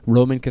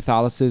Roman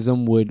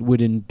Catholicism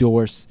would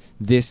endorse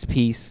this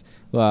piece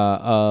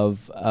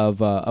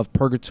of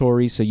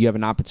purgatory, so you have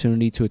an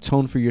opportunity to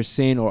atone for your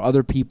sin, or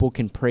other people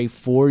can pray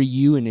for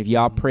you. And if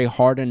y'all pray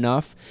hard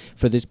enough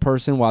for this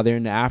person while they're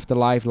in the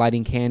afterlife,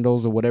 lighting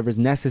candles or whatever is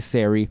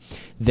necessary,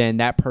 then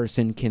that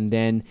person can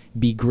then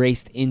be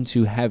graced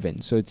into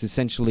heaven. So it's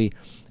essentially,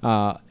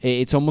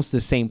 it's almost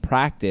the same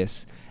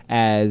practice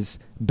as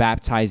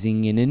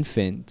baptizing an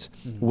infant,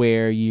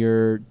 where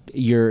you're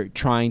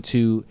trying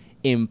to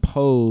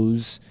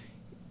impose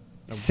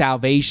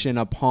salvation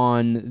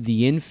upon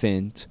the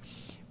infant,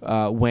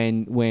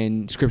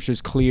 when Scripture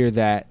is clear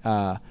that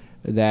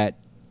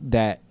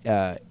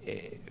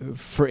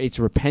for it's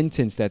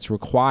repentance that's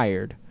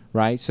required,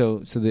 right? So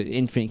the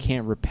infant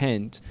can't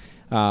repent,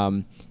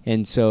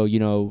 and so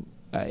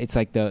it's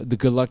like the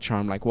good luck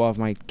charm. Like, well, if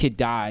my kid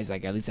dies,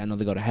 like at least I know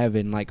they go to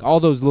heaven. Like all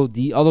those all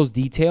those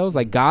details.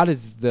 Like God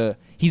is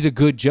He's a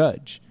good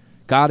judge.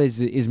 God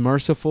is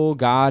merciful.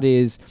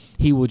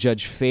 He will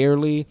judge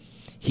fairly.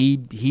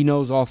 He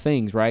knows all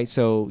things, right?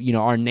 So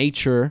our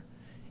nature,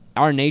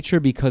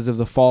 because of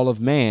the fall of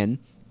man,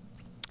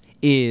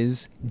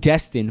 is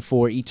destined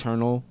for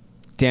eternal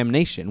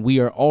damnation. We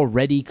are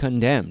already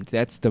condemned.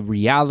 That's the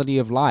reality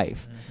of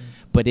life.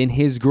 But in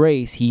His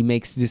grace, He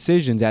makes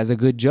decisions as a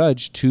good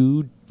judge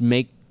to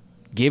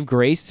give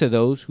grace to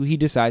those who He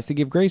decides to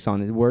give grace on.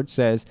 The word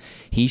says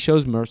He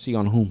shows mercy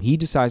on whom He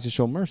decides to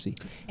show mercy.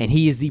 And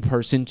He is the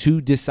person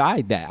to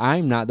decide that.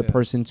 I'm not the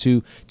person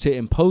to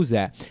impose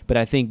that. But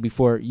I think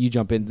before you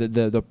jump in,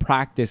 the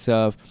practice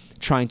of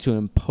trying to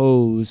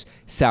impose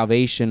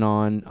salvation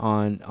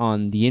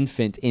on the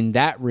infant in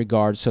that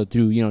regard, so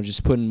through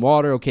just putting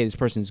water, okay, this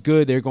person's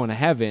good, they're going to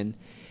heaven,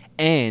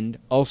 and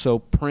also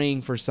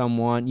praying for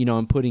someone,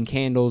 and putting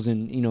candles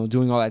and,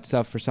 doing all that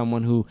stuff for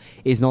someone who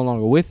is no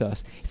longer with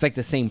us. It's like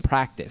the same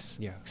practice,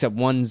 except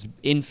one's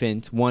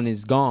infant, one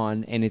is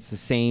gone, and it's the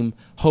same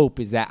hope,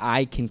 is that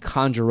I can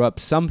conjure up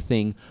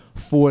something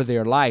for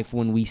their life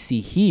when we see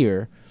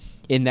here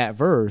in that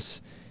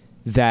verse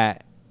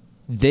that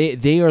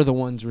they are the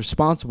ones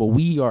responsible.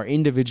 We are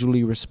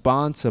individually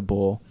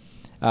responsible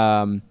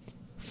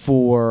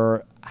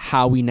for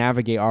how we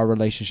navigate our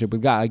relationship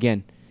with God.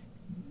 Again,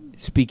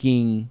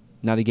 speaking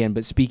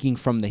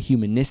from the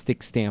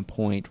humanistic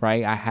standpoint,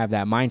 right? I have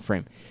that mind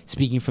frame.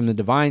 Speaking from the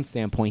divine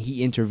standpoint,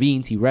 He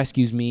intervenes, He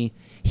rescues me,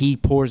 He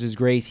pours His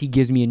grace, He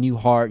gives me a new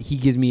heart, He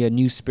gives me a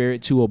new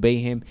spirit to obey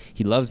Him,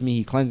 He loves me,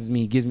 He cleanses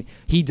me,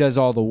 He does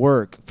all the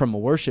work from a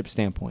worship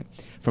standpoint.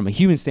 From a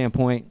human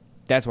standpoint,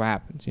 that's what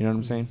happens. You know what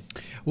I'm saying?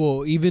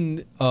 Well,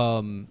 even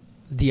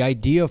the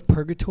idea of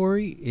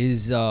purgatory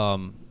is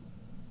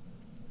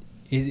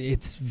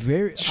it's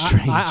very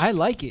strange. I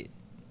like it.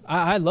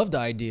 I love the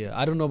idea.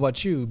 I don't know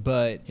about you,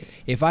 but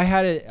if I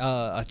had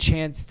a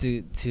chance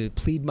to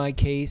plead my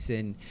case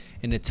and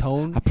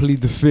atone, I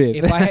plead the fifth.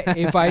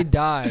 If I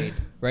died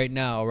right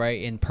now,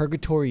 right, and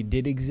purgatory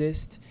did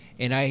exist,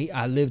 and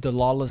I lived a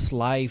lawless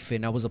life,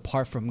 and I was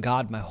apart from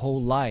God my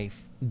whole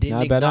life,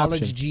 didn't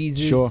acknowledge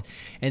Jesus, sure.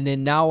 And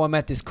then now I'm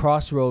at this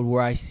crossroad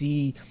where I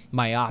see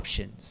my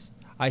options.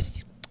 I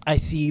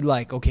see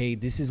like, okay,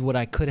 this is what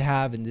I could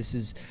have, and this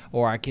is,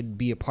 or I could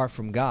be apart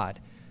from God.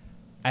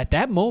 At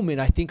that moment,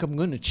 I think I'm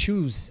going to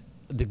choose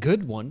the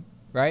good one,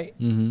 right?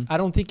 Mm-hmm. I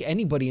don't think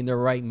anybody in their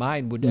right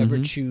mind would ever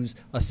choose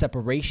a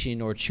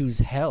separation or choose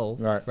hell,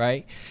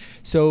 right?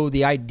 So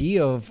the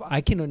idea of, I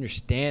can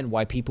understand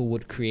why people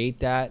would create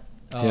that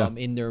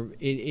in their,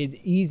 it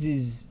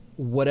eases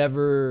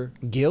whatever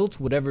guilt,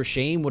 whatever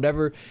shame,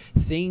 whatever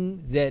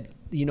thing that,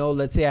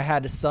 let's say I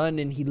had a son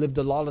and he lived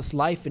a lawless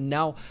life, and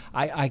now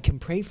I can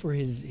pray for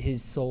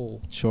his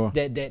soul. Sure.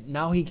 That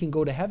now he can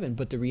go to heaven.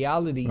 But the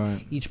reality,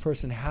 each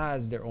person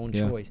has their own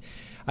choice.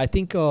 I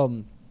think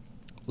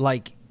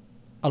like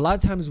a lot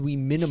of times we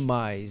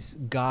minimize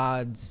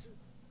God's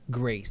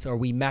grace, or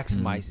we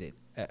maximize it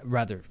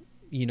rather.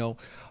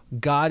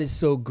 God is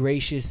so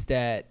gracious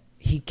that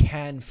He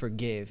can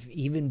forgive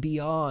even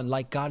beyond,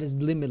 like God is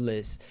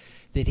limitless.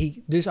 That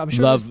I'm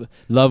sure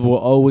love will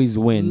always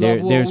win.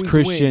 There's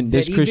Christian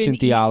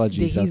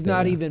theology. That He's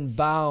not even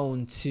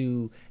bound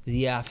to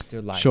the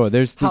afterlife. Sure,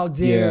 how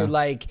dare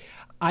like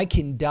I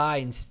can die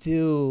and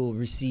still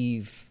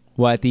receive.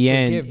 Well, at the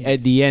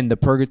end, the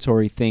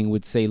purgatory thing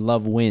would say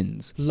love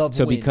wins. Love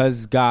so wins.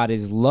 Because God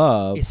is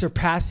love, it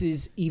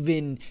surpasses,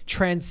 even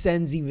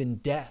transcends even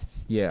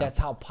death. Yeah, that's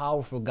how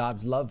powerful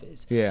God's love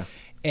is. Yeah,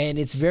 and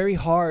it's very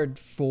hard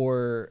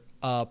for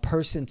a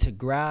person to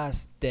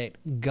grasp that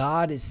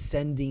God is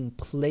sending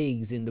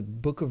plagues in the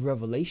book of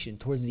Revelation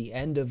towards the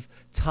end of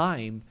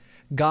time.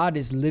 God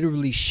is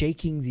literally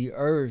shaking the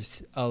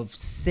earth of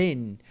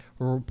sin.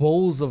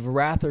 Bowls of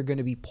wrath are going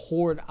to be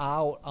poured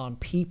out on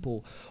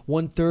people.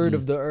 1/3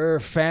 of the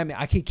earth, famine.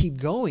 I could keep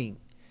going.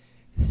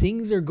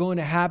 Things are going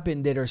to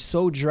happen that are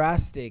so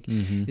drastic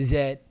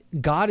that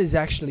God is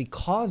actually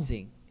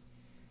causing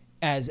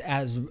as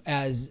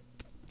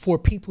for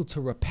people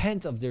to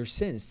repent of their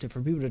sins,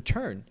 for people to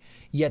turn,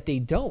 yet they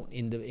don't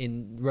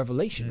in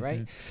Revelation,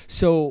 right?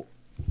 So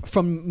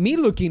from me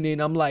looking in,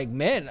 I'm like,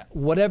 man,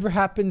 whatever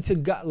happened to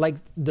God, like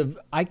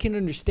I can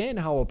understand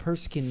how a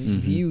person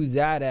can view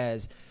that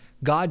as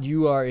God,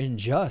 you are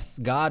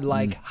unjust. God,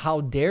 like,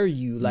 how dare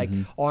you? Like,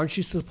 aren't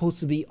you supposed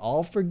to be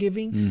all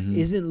forgiving?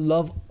 Isn't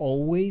love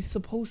always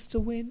supposed to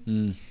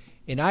win?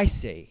 And I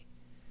say,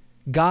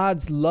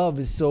 God's love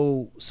is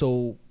so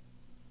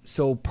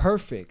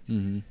perfect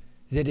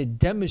that it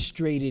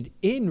demonstrated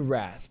in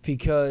wrath.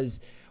 Because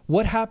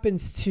what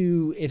happens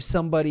to if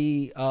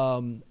somebody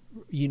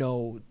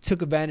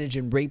took advantage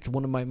and raped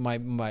one of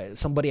my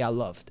somebody I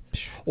loved,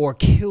 or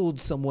killed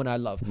someone I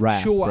loved?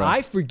 Wrath, sure, bro.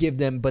 I forgive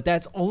them, but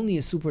that's only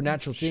a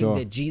supernatural thing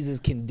that Jesus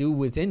can do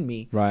within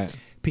me, right?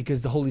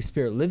 Because the Holy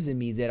Spirit lives in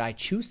me, that I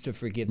choose to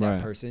forgive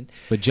that person.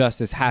 But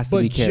justice has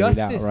to be carried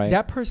out, right?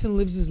 That person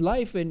lives his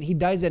life, and he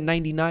dies at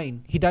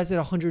 99. He dies at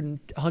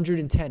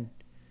 110.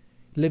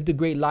 Lived a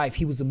great life.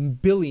 He was a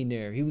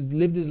billionaire.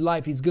 Lived his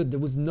life. He's good. There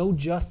was no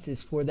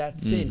justice for that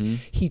sin.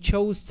 He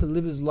chose to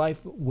live his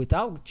life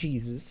without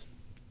Jesus.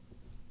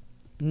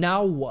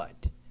 Now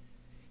what?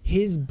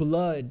 His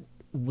blood,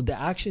 the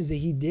actions that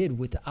he did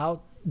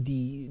without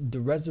the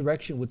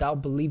resurrection,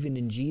 without believing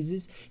in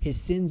Jesus, his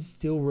sins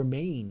still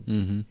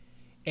remain.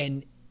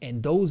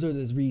 And those are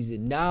the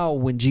reason. Now,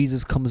 when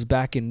Jesus comes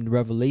back in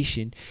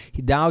Revelation,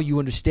 now you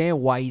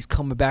understand why he's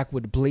coming back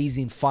with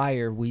blazing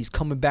fire, where he's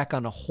coming back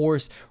on a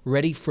horse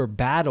ready for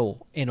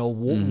battle, and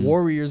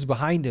warriors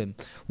behind him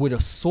with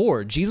a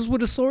sword. Jesus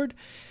with a sword?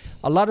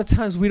 A lot of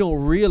times we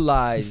don't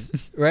realize,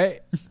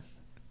 right?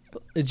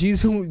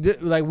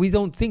 Jesus, like, we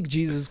don't think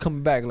Jesus is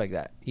coming back like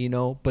that,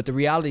 But the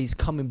reality is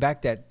coming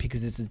back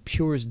because it's the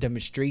purest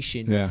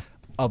demonstration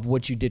of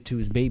what you did to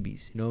his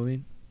babies. You know what I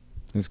mean?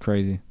 It's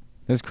crazy.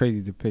 That's crazy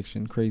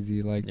depiction,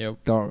 crazy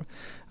dark.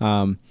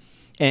 And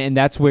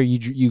that's where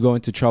you go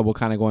into trouble,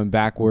 kind of going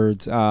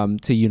backwards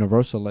to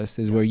universalists,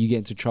 is where you get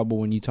into trouble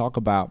when you talk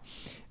about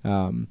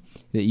that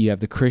you have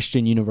the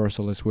Christian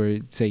universalists, where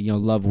it say,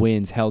 love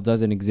wins, hell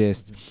doesn't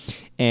exist.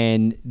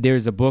 And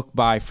there's a book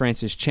by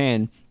Francis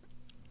Chan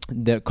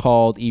that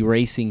called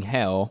Erasing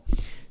Hell.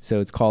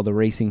 So it's called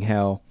Erasing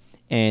Hell.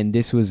 And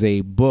this was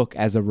a book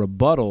as a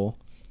rebuttal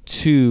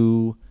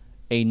to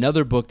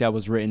another book that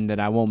was written that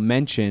I won't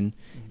mention.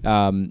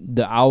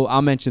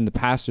 I'll mention the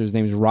pastor. His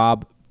name is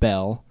Rob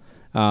Bell,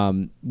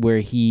 where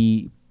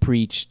he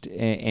preached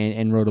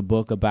and wrote a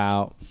book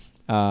about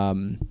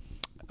the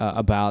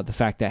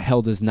fact that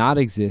hell does not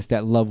exist,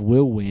 that love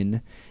will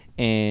win,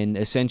 and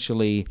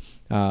essentially,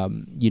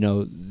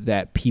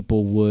 that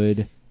people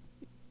would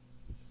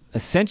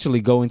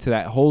essentially go into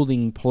that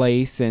holding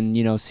place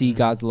and see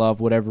God's love,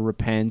 whatever,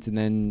 repent, and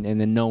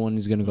then no one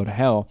is going to go to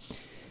hell.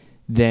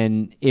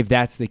 Then if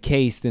that's the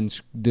case, then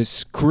the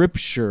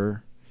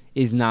scripture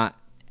is not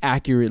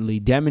accurately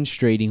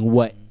demonstrating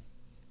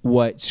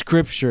what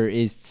scripture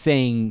is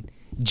saying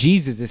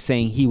Jesus is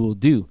saying he will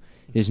do.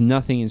 There's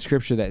nothing in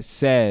scripture that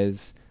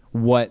says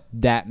what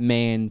that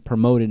man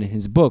promoted in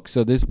his book.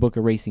 So this book,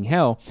 Erasing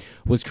Hell,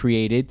 was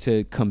created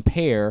to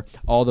compare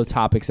all the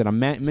topics that I'm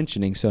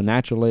mentioning. So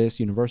naturalists,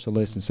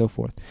 universalists, and so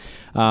forth.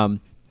 So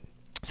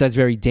that's a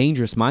very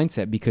dangerous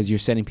mindset, because you're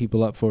setting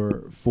people up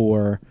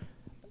for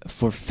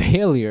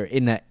failure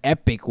in an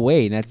epic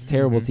way. And that's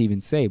terrible to even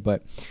say.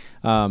 But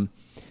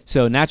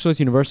so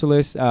naturalist,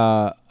 universalist,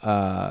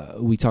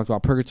 we talked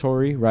about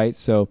purgatory, right?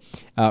 So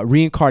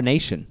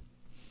reincarnation.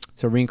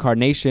 So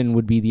reincarnation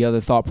would be the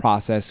other thought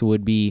process,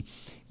 would be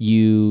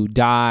you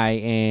die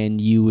and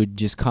you would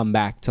just come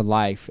back to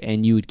life,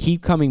 and you would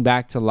keep coming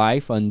back to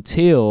life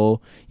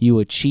until you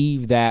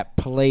achieve that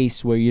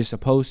place where you're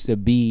supposed to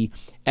be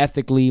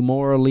ethically,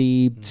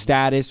 morally,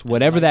 status,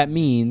 whatever that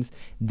means.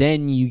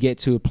 Then you get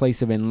to a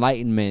place of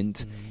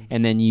enlightenment,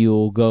 and then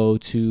you'll go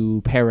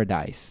to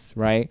paradise,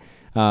 right?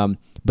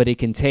 But it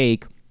can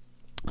take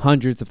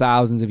hundreds of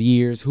thousands of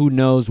years. Who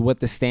knows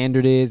what the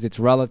standard is? It's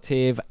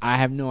relative. I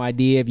have no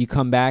idea. If you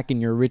come back and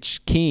you're a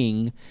rich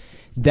king,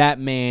 that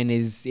man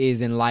is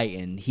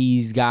enlightened.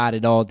 He's got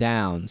it all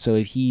down. So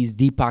if he's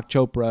Deepak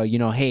Chopra,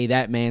 hey,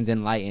 that man's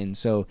enlightened.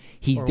 So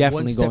he's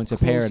definitely going to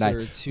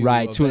paradise,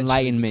 right? To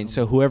enlightenment.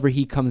 So whoever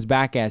he comes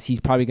back as, he's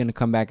probably going to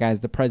come back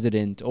as the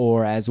president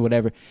or as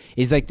whatever.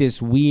 It's like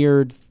this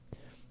weird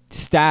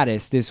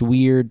status, this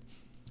weird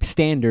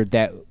standard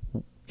that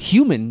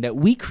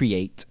we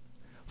create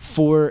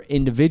for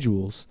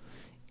individuals.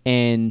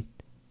 And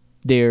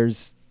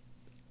there's,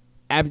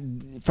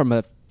 from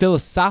a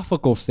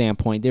philosophical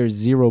standpoint, there's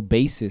zero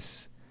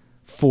basis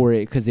for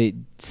it, because it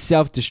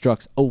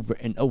self-destructs over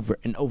and over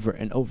and over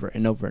and over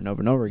and over and over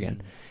and over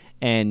again.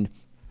 And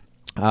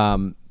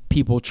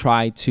people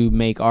try to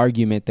make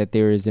argument that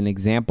there is an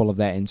example of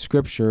that in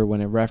scripture when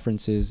it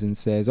references and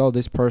says, oh,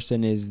 this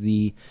person is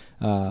the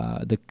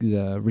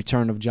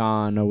return of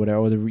John or whatever,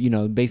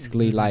 or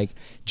basically like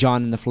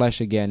John in the flesh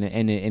again.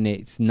 And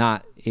it's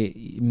not,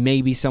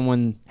 maybe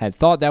someone had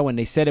thought that when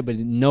they said it, but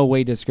in no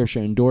way does scripture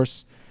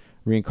endorse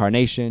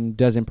reincarnation,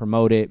 doesn't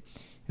promote it.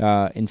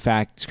 In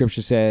fact,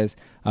 scripture says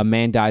a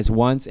man dies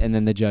once and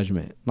then the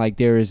judgment. Like,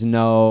 there is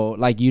no,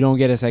 like, you don't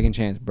get a second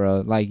chance,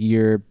 bro. Like,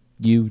 you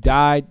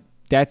died,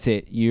 that's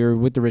it. You're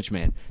with the rich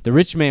man. The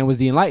rich man was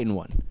the enlightened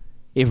one,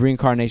 if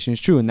reincarnation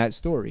is true in that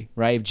story,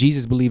 right? If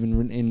Jesus believed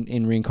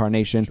in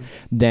reincarnation,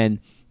 then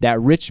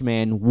that rich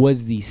man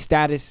was the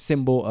status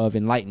symbol of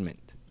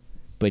enlightenment,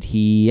 but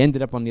he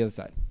ended up on the other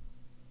side.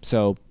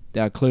 So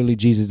clearly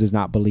Jesus does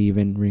not believe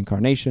in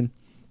reincarnation.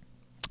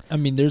 I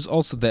mean, there's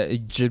also that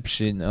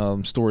Egyptian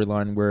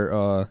storyline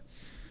where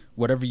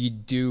whatever you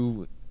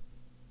do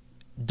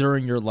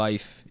during your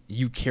life,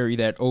 you carry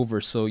that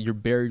over, so you're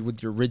buried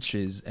with your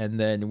riches, and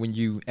then when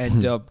you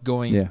end up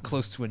going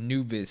close to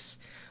Anubis,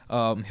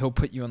 he'll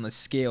put you on the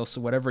scale, so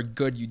whatever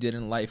good you did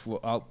in life will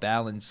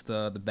outbalance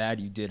the bad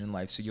you did in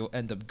life, so you'll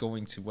end up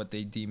going to what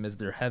they deem as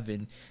their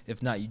heaven.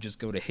 If not, you just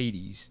go to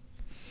Hades.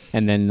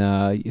 And then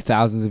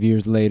thousands of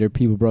years later,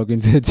 people broke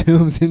into the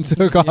tombs and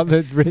took all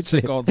the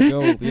riches. Took all the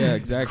gold. Yeah,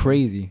 exactly. It's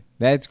crazy.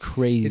 That's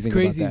crazy. It's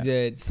crazy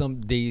that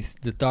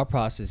the thought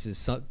process is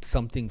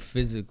something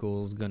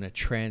physical is gonna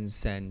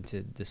transcend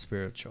to the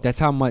spiritual. That's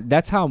how much.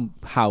 That's how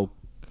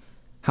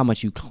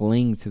much you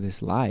cling to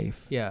this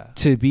life. Yeah.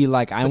 To be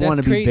like, I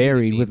want to be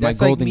buried with my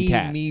golden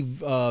cat. Me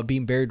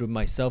being buried with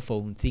my cell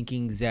phone,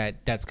 thinking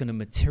that that's gonna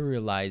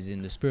materialize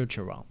in the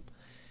spiritual realm.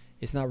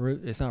 It's not.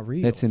 It's not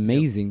real. That's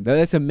amazing.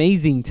 That's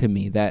amazing to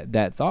me.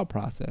 That thought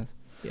process.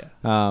 Yeah.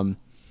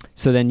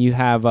 So then you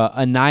have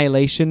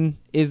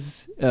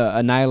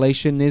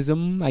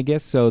annihilationism, I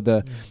guess. So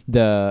the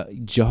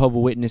Jehovah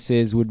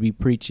Witnesses would be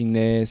preaching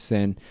this,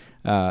 and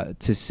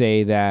to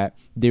say that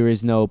there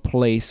is no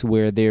place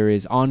where there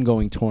is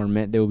ongoing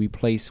torment. There will be a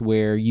place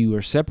where you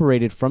are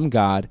separated from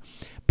God,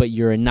 but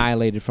you're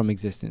annihilated from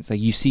existence. Like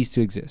you cease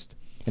to exist,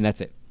 and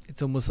that's it.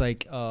 It's almost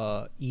like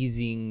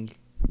easing.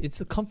 It's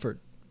a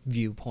comfort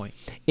viewpoint.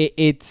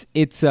 It's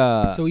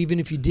so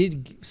even if you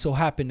did so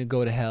happen to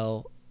go to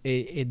hell,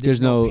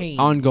 there's no pain.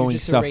 ongoing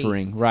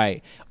suffering, erased.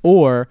 Right?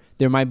 Or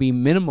there might be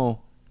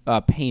minimal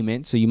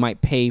payment, so you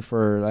might pay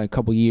for a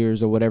couple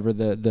years or whatever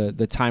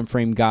the time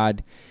frame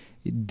God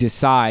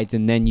decides,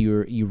 and then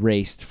you're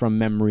erased from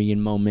memory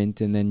and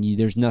moment, and then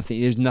there's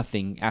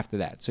nothing after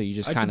that, so you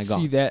just kind of go. I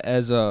can see that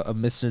as a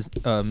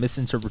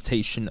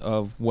misinterpretation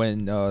of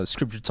when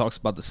Scripture talks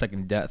about the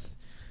second death.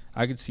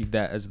 I could see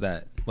that as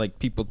that. Like,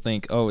 people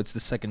think, oh, it's the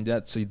second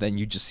death, so then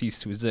you just cease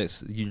to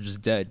exist. You're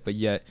just dead. But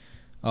yet,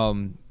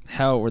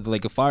 hell or the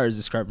lake of fire is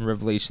described in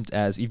Revelations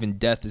as even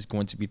death is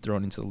going to be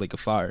thrown into the lake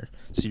of fire.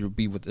 So you'll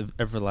be with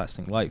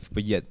everlasting life.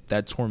 But yet,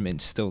 that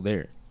torment's still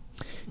there.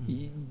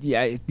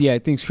 Yeah. I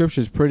think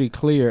Scripture is pretty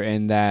clear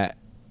in that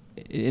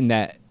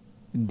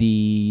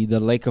the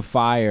lake of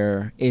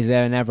fire is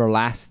an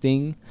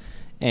everlasting,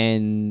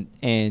 and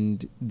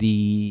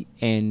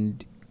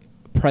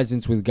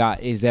presence with God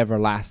is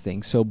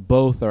everlasting. So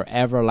both are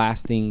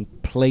everlasting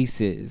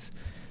places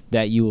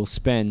that you will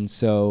spend.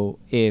 So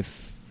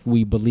if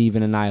we believe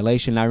in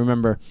annihilation, I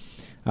remember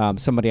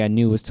somebody I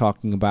knew was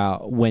talking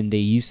about when they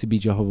used to be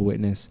Jehovah's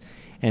Witness,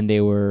 and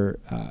they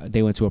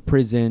went to a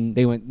prison.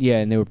 And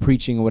they were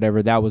preaching or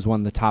whatever. That was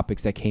one of the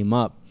topics that came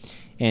up.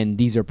 And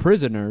these are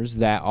prisoners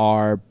that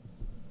are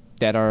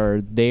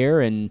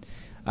there, and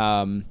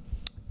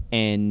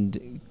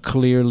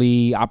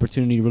clearly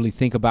opportunity to really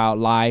think about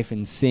life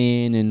and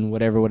sin and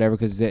whatever,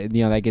 because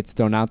that gets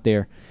thrown out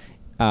there.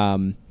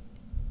 And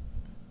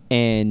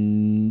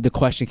the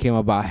question came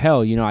about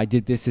hell. I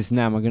did this and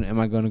that. Am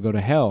I gonna go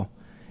to hell?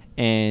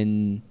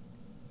 And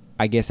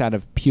I guess out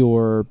of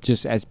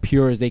just as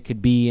pure as they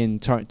could be and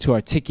to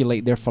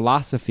articulate their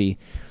philosophy,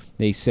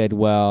 they said,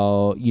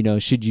 well,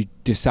 should you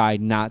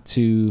decide not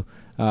to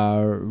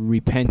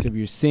repent of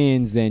your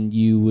sins, then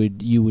you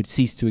would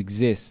cease to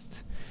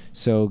exist.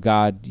 So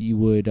God,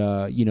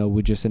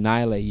 would just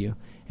annihilate you.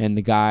 And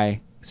the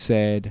guy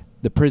said,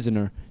 the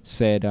prisoner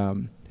said,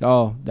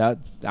 that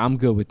I'm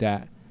good with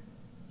that.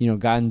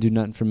 God didn't do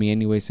nothing for me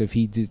anyway, so if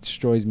he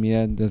destroys me,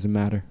 that doesn't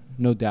matter.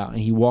 No doubt. And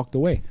he walked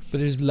away. But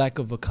there's lack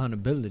of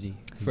accountability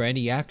for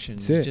any action.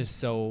 That's it's it. just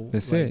so.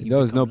 That's it.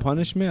 There's no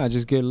punishment. I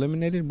just get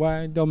eliminated.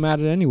 Why? It don't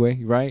matter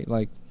anyway, right?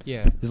 Like,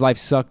 yeah, his life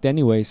sucked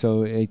anyway,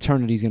 so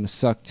eternity's gonna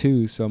suck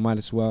too. So might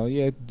as well,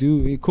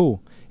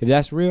 cool. If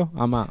that's real,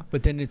 I'm out.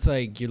 But then it's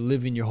like you're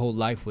living your whole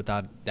life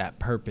without that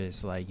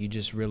purpose. Like, you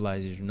just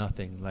realize you're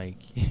nothing. Like,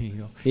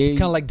 it's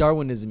kind of like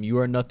Darwinism. You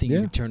are nothing.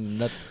 You return to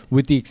nothing.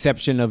 With the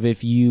exception of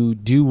if you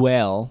do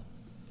well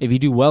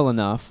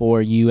enough,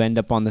 or you end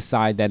up on the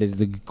side that is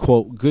the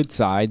quote good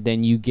side,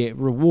 then you get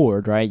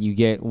reward, right? You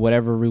get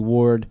whatever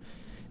reward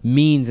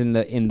means in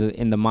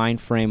the mind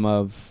frame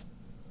of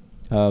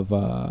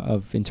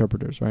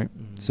interpreters, right?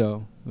 Mm-hmm.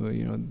 So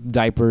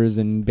diapers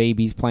and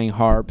babies playing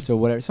harps or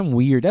whatever.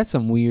 That's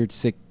some weird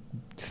sick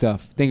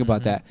stuff. Think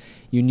about that.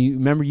 You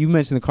remember you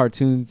mentioned the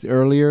cartoons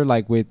earlier,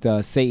 like with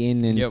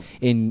Satan and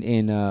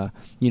in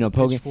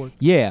Pokemon.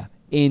 Yeah.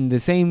 In the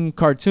same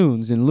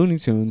cartoons in Looney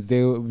Tunes,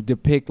 they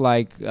depict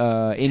like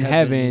in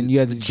heaven you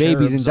have these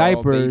babies in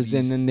diapers,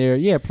 and then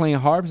they're playing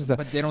harps and stuff.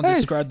 But they don't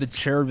describe the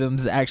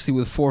cherubims actually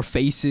with 4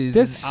 faces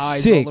and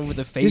eyes sick. all over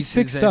the faces. It's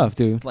sick stuff,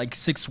 dude. Like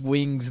 6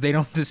 wings. They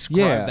don't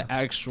describe the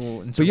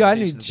actual. But I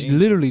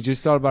literally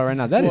just thought about it right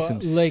now. That is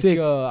some sick.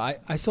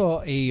 I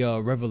saw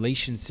a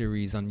Revelation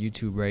series on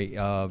YouTube, right?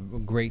 A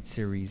great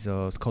series.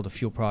 It's called The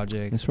Fuel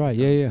Project. That's right.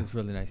 Yeah. It's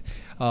really nice.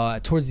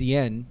 Towards the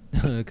end,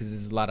 because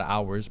there's a lot of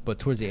hours, but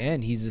towards the end,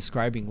 again, he's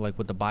describing like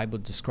what the Bible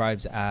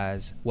describes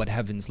as what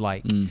heaven's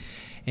like.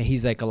 And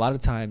he's like, a lot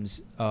of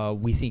times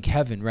we think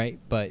heaven, right?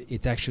 But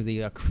it's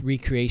actually a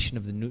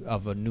recreation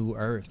of a new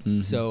earth.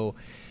 So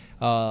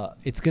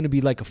it's going to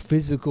be like a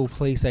physical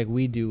place like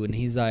we do. And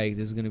he's like,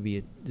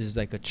 there's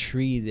like a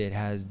tree that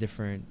has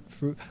different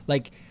fruit.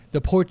 Like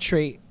the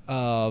portrait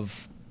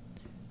of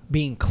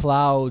being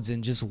clouds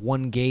and just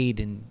one gate,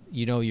 and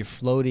you're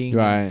floating,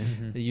 right?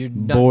 You're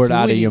not bored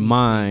out of anything, your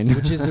mind,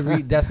 which is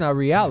that's not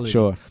reality.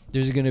 Sure.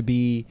 There's gonna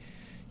be,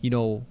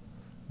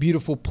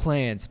 beautiful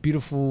plants,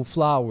 beautiful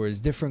flowers,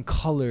 different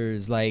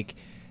colors, like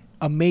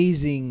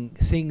amazing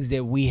things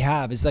that we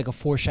have. It's like a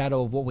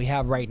foreshadow of what we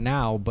have right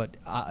now, but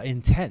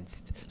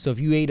intense. So if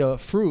you ate a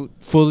fruit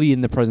fully in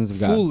the presence of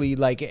God, fully,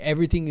 like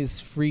everything is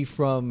free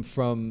from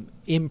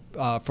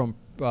imperfection.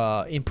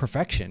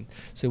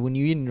 So when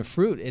you're eating the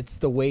fruit, it's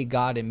the way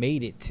God had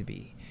made it to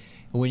be.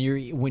 When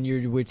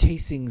we're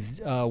tasting,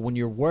 when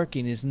you're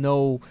working, there's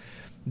no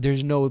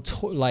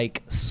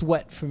like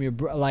sweat from your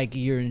like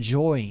you're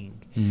enjoying,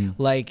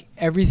 like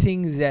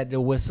everything that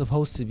was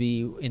supposed to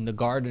be in the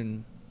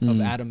garden of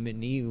Adam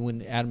and Eve,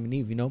 when Adam and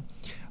Eve,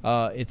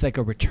 it's like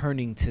a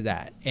returning to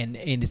that, and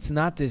it's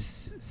not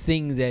this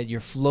thing that you're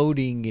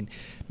floating and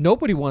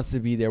nobody wants to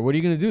be there. What are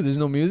you gonna do? There's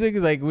no music.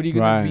 Like, what are you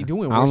gonna be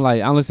doing?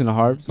 I'm listening to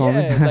harps.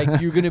 Yeah,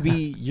 like you're gonna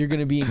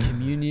be in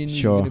communion.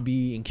 Sure. You're gonna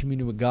be in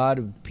communion with God,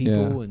 with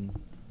people, and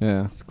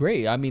it's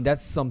great. I mean,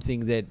 that's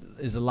something that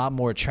is a lot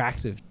more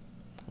attractive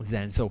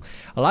than. So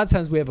a lot of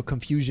times we have a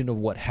confusion of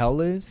what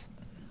hell is,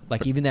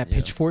 like even that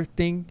pitchfork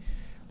thing.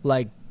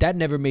 Like that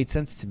never made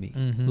sense to me.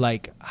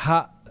 Like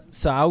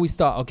so I always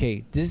thought,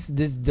 okay, this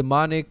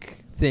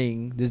demonic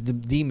thing, this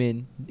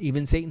demon,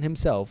 even Satan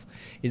himself,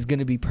 is going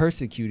to be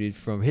persecuted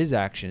from his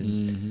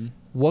actions.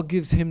 What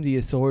gives him the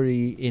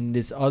authority in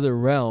this other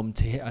realm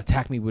to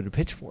attack me with a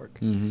pitchfork?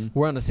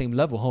 We're on the same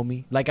level,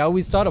 homie. Like I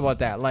always thought about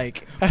that.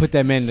 Like put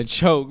that man in the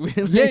choke.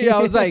 yeah.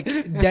 I was like,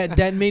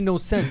 that made no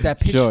sense. That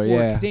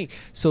pitchfork thing.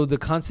 So the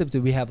concept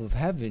that we have of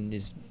heaven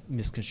is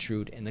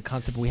misconstrued, and the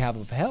concept we have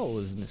of hell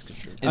is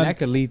misconstrued. And that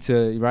could lead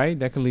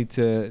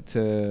to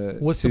to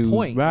what's the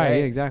point? Right?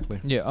 Yeah,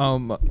 exactly. Yeah.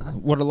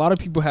 What a lot of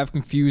people have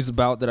confused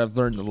about that I've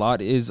learned a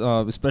lot is,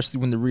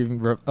 especially when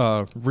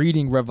they're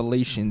reading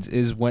Revelations,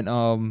 is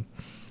when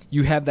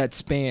you have that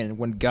span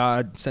when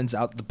God sends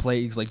out the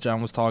plagues, like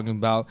John was talking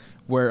about,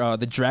 where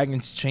the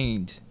dragon's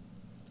chained,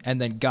 and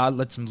then God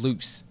lets him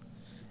loose.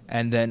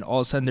 And then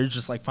all of a sudden they're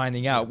just like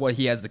finding out what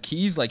he has the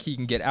keys, like he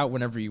can get out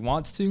whenever he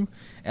wants to.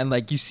 And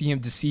like you see him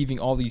deceiving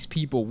all these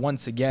people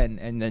once again,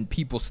 and then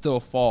people still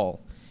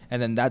fall.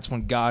 And then that's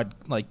when God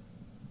like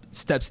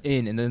steps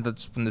in, and then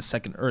that's when the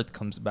second earth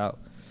comes about.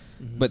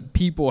 But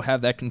people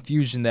have that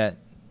confusion that,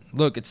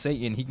 look, it's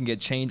Satan. He can get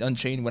chained,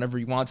 unchained whenever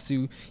he wants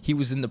to. He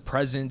was in the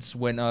presence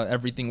when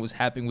everything was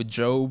happening with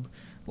Job.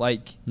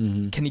 Like,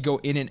 can he go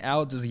in and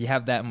out? Does he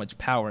have that much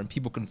power? And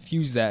people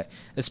confuse that,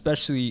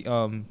 especially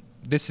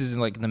this is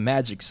like the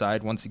magic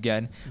side once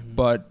again,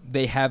 but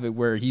they have it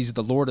where he's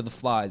the Lord of the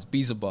Flies,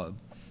 Beelzebub.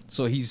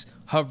 So he's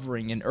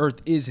hovering, and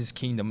earth is his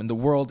kingdom, and the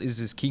world is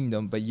his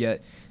kingdom, but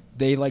yet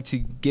they like to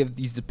give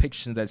these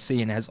depictions that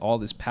Satan has all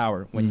this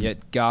power, when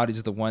yet God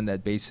is the one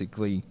that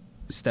basically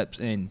steps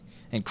in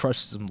and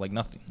crushes him like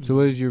nothing. So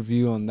what is your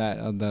view on that,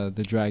 on the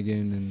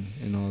dragon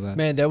and all that?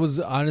 Man, that was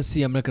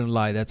honestly, I'm not going to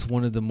lie, that's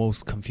one of the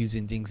most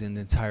confusing things in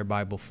the entire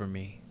Bible for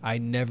me. I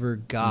never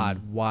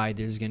got why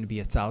there's going to be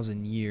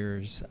 1,000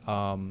 years,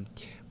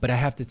 but I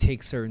have to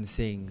take certain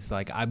things.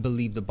 Like, I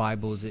believe the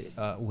Bible is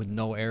with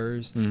no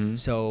errors.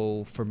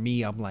 So for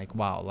me, I'm like,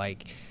 wow,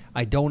 like,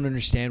 I don't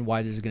understand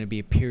why there's going to be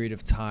a period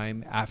of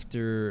time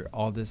after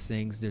all these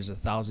things. There's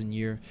 1,000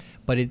 year,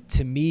 but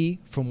to me,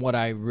 from what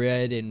I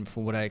read and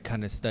from what I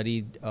kind of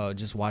studied,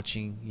 just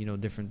watching,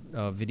 different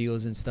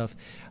videos and stuff,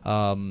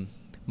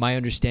 my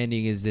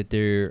understanding is that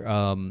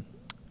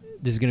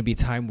there's going to be a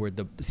time where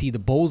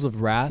the bowls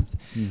of wrath.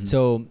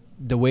 So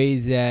the way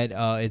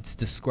that it's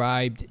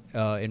described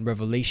in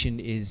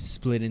Revelation is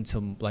split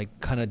into like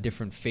kind of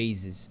different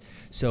phases.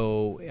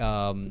 So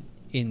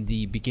in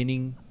the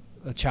beginning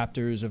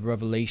chapters of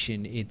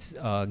Revelation, it's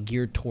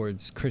geared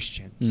towards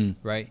Christians,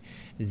 right?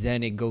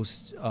 Then it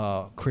goes,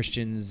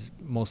 Christians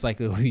most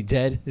likely will be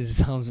dead. This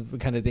sounds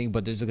kind of thing,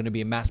 but there's going to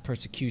be a mass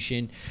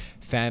persecution,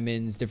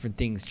 famines, different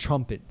things,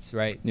 trumpets,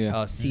 right?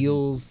 Yeah.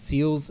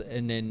 Seals,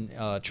 and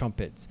then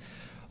trumpets.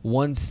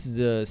 Once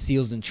the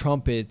seals and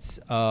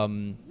trumpets,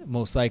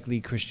 most likely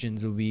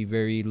Christians will be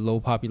very low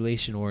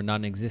population or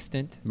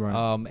non-existent,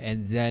 right.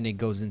 And then it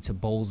goes into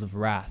bowls of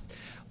wrath.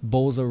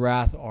 Bowls of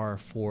wrath are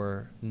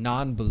for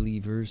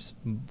non-believers.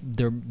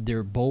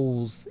 They're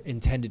bowls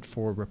intended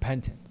for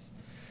repentance.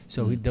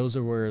 So those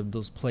are where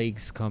those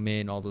plagues come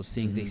in, all those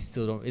things. They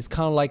still don't. It's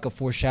kind of like a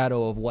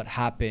foreshadow of what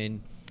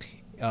happened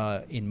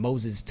in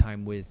Moses'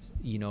 time with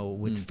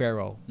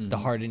Pharaoh, the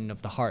hardening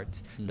of the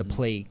hearts, the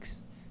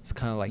plagues. It's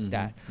kind of like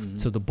that.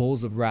 So the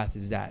bowls of wrath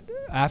is that.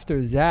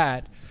 After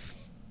that,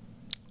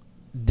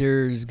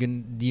 there's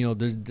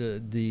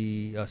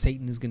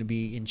Satan is gonna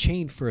be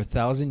enchained for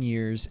 1,000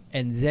 years,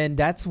 and then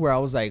that's where I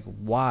was like,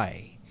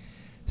 why?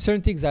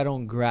 certain things I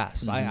don't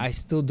grasp. I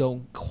still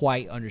don't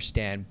quite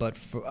understand. But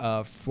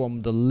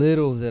from the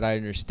little that I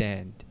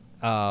understand,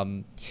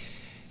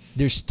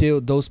 there's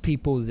still those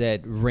people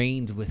that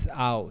reigned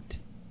without,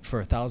 for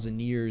 1,000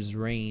 years,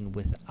 reign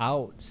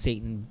without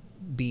Satan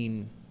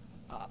being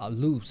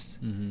loose.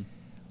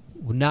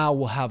 Now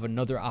we'll have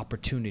another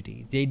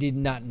opportunity. They did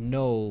not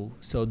know,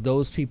 so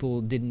those people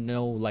didn't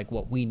know like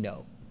what we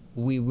know.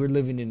 We're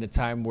living in a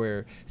time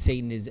where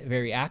Satan is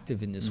very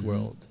active in this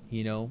world,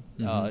 you know,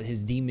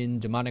 his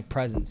demonic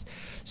presence.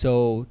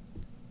 So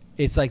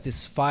it's like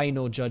this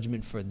final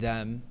judgment for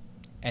them,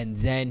 and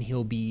then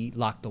he'll be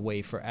locked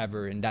away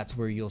forever, and that's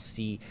where you'll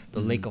see the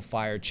lake of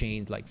fire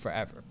change like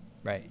forever,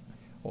 right?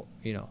 Or,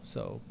 you know,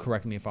 so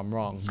correct me if I'm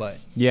wrong, but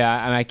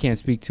yeah, I can't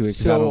speak to it.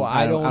 So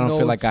I don't know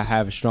feel like I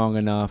have a strong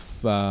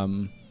enough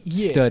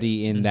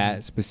study in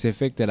that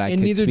specific that I and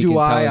could neither speak do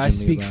I intelligently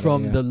speak about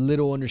from it, yeah. the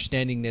little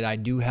understanding that I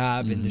do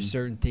have, and there's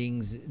certain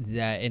things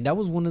that, and that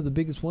was one of the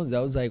biggest ones.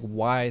 That was like,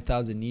 why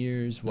 1,000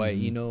 years? Why,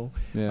 you know?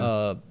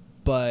 Yeah.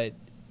 But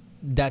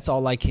that's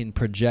all I can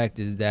project,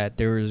 is that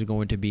there is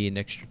going to be an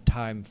extra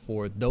time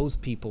for those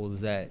people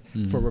that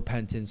for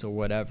repentance or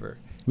whatever.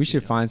 We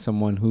should find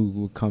someone who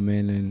will come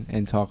in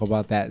and talk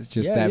about that. It's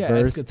just that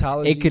verse.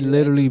 Eschatology, it could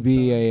literally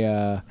be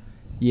a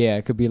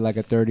it could be like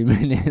a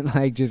 30-minute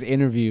like just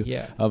interview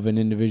of an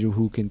individual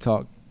who can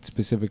talk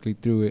specifically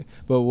through it.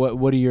 But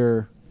what are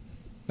your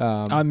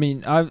I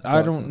mean,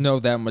 I don't know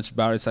that much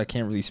about it, so I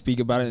can't really speak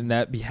about it in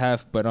that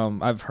behalf. But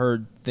I've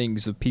heard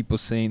things of people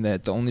saying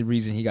that the only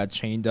reason he got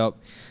chained up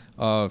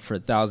for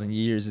 1,000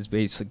 years is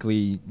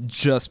basically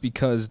just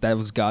because that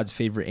was God's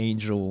favorite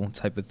angel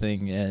type of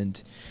thing,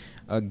 and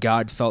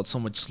God felt so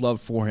much love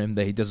for him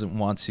that he doesn't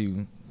want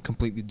to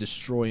completely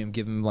destroy him,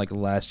 give him like a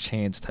last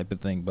chance type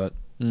of thing. But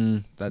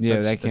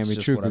that can't be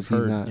true because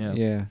he's not.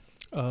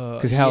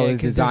 Because hell is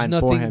designed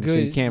for him, so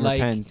he can't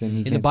repent, and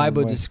he in the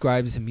Bible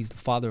describes him. He's the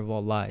father of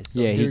all lies.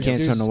 So he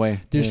can't turn away.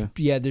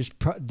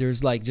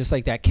 There's like just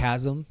like that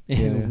chasm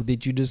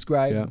that you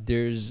described. Yeah.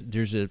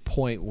 There's a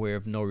point where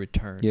of no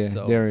return. Yeah,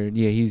 so,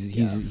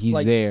 he's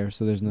like, there,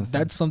 so there's nothing.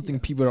 That's something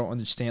people don't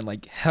understand.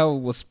 Like hell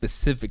was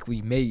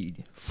specifically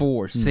made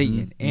for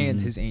Satan and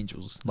his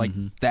angels. Like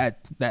that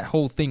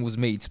whole thing was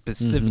made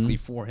specifically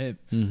for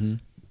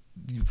him.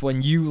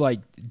 When you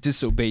like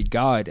disobeyed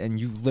God and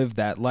you lived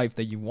that life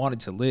that you wanted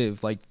to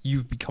live, like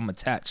you've become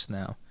attached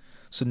now.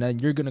 So now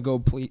you're gonna go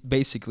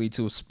basically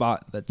to a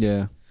spot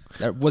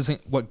that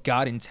wasn't what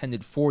God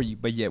intended for you,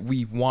 but yet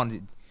we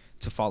wanted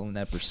to follow in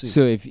that pursuit.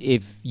 So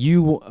if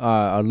you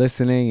are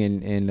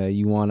listening and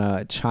you want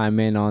to chime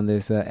in on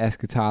this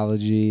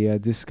eschatology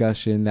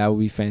discussion, that would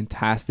be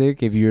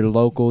fantastic. If you're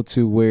local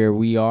to where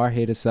we are,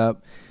 hit us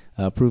up.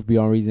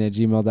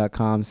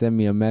 proofbeyondreason@gmail.com. Send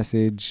me a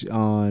message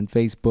on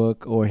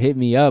Facebook or hit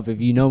me up if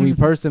you know me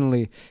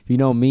personally. If you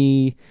know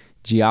me,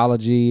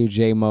 Geology,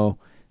 JMO,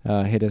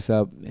 hit us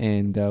up,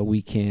 and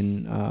we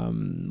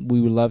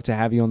would love to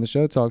have you on the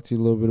show, talk to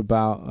you a little bit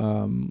about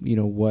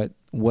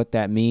what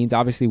that means.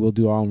 Obviously we'll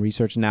do our own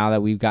research now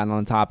that we've gotten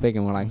on topic,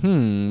 and we're like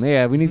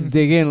we need to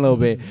dig in a little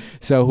bit.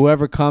 So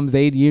whoever comes,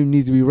 you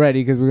need to be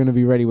ready, because we're going to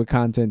be ready with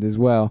content as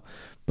well.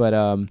 But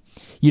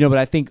but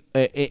I think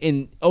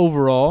in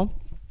overall,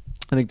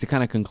 I think to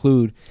kind of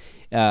conclude,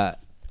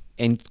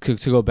 and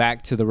to go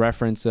back to the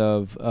reference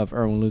of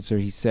Erwin Lutzer,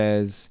 he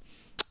says,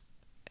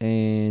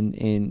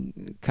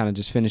 and kind of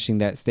just finishing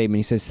that statement,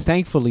 he says,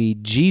 "Thankfully,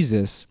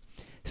 Jesus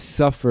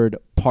suffered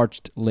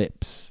parched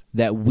lips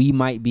that we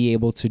might be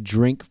able to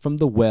drink from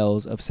the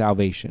wells of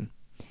salvation.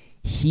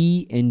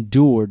 He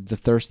endured the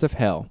thirst of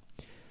hell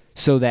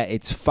so that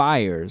its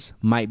fires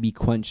might be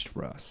quenched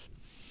for us.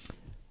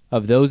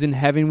 Of those in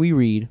heaven we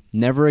read,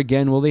 never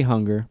again will they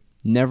hunger,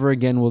 never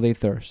again will they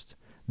thirst.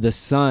 The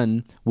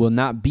sun will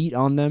not beat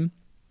on them,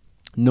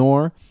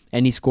 nor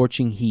any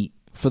scorching heat.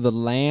 For the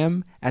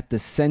Lamb at the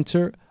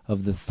center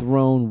of the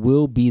throne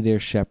will be their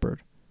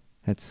shepherd."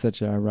 That's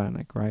such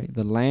ironic, right?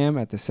 The Lamb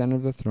at the center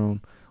of the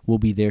throne will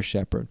be their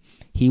shepherd.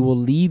 "He will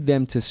lead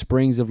them to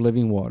springs of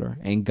living water,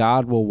 and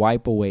God will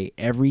wipe away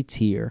every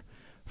tear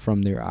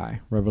from their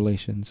eye."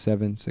 Revelation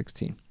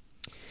 7:16.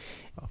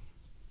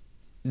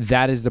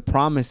 That is the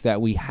promise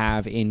that we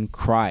have in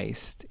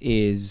Christ,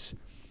 is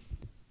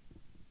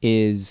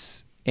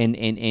in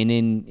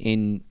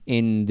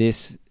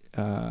this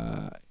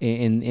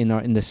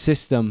in the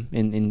system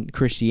in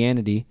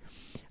Christianity,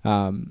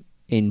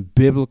 in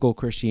biblical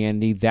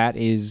Christianity. That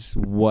is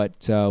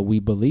what we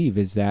believe,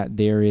 is that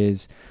there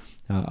is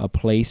a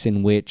place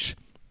in which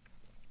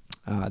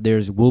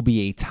will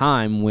be a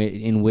time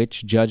in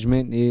which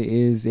judgment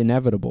is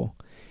inevitable,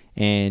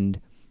 and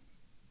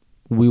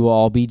we will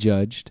all be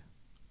judged.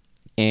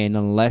 And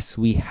unless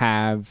we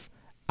have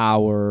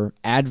our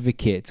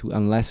advocate,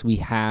 unless we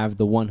have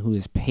the one who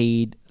has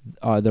paid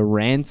the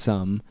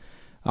ransom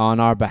on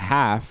our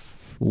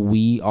behalf,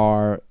 we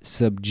are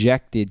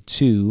subjected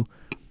to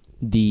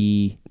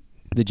the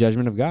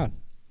judgment of God.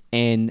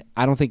 And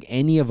I don't think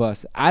any of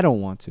us, I do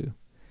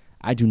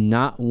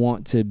not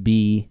want to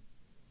be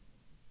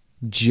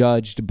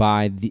judged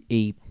by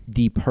the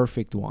the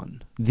perfect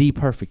one. The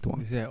perfect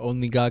one. Is that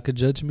only God could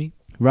judge me?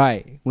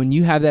 Right. When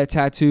you have that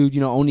tattooed,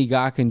 only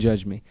God can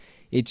judge me.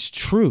 It's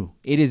true.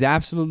 It is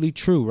absolutely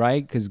true,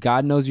 right? Because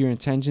God knows your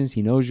intentions.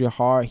 He knows your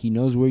heart. He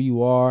knows where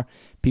you are.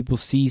 People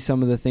see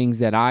some of the things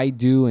that I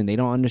do and they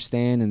don't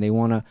understand and they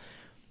want to.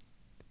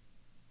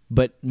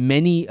 But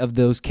many of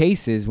those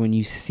cases, when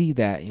you see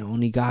that,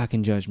 only God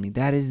can judge me,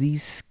 that is the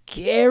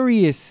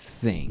scariest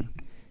thing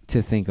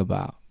to think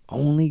about.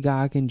 Only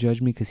God can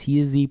judge me because he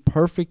is the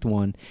perfect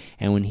one.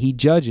 And when he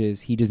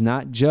judges, he does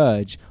not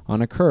judge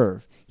on a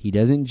curve. He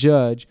doesn't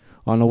judge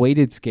on a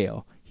weighted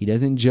scale. He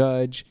doesn't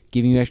judge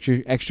giving you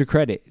extra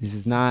credit. This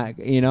is not,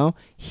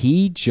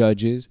 he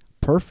judges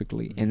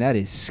perfectly. And that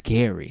is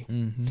scary.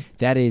 Mm-hmm.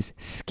 That is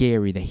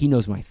scary that he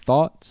knows my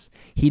thoughts.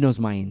 He knows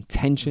my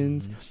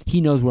intentions. Mm-hmm.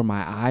 He knows where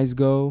my eyes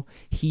go.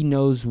 He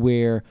knows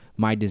where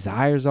my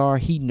desires are.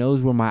 He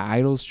knows where my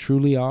idols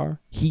truly are.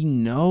 He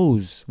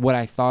knows what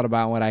I thought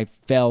about, what I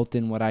felt,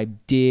 and what I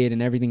did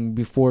and everything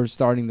before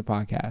starting the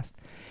podcast.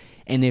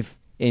 And if,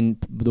 in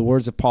the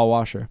words of Paul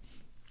Washer,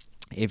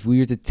 if we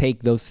were to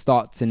take those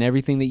thoughts and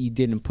everything that you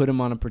did and put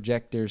them on a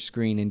projector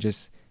screen and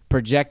just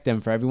project them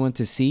for everyone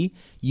to see,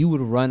 you would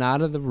run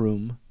out of the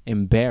room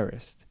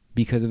embarrassed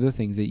because of the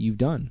things that you've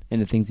done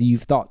and the things that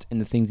you've thought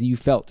and the things that you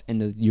felt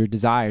and your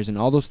desires and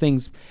all those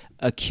things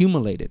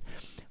accumulated.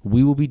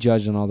 We will be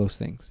judged on all those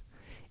things.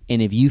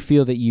 And if you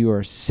feel that you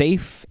are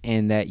safe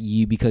and that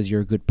because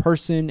you're a good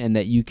person and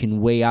that you can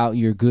weigh out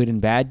your good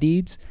and bad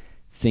deeds,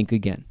 think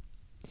again.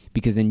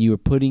 Because then you are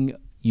putting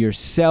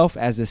yourself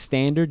as a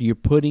standard. You're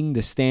putting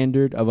the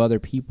standard of other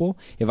people.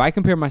 If I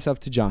compare myself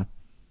to John,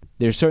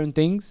 there's certain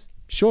things,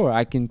 sure,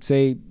 I can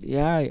say,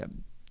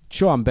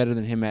 sure, I'm better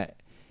than him at,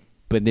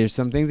 but there's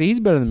some things that he's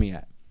better than me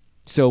at.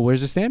 So where's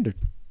the standard,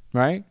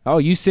 right? Oh,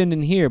 you sinned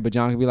in here, but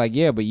John could be like,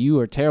 yeah, but you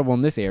are terrible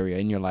in this area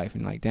in your life.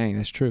 And like, dang,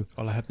 that's true.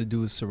 All I have to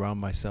do is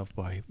surround myself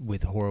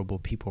with horrible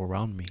people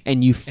around me.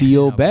 And you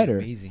feel better.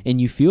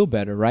 And you feel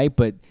better, right?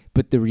 But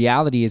the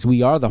reality is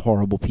we are the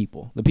horrible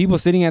people. The people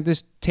sitting at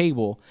this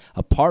table,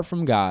 apart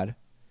from God,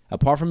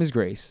 apart from his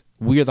grace,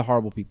 we are the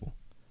horrible people.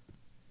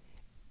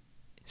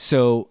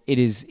 So it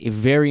is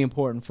very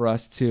important for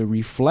us to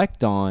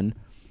reflect on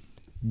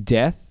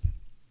death.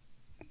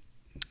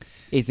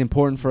 It's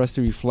important for us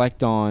to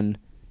reflect on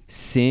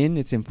sin.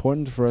 It's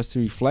important for us to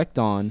reflect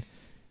on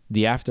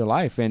the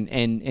afterlife.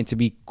 And to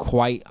be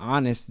quite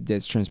honest,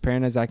 as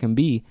transparent as I can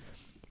be,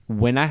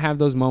 when I have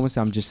those moments,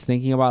 I'm just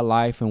thinking about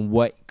life and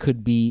what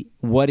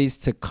is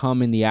to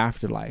come in the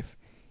afterlife.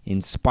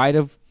 In spite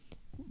of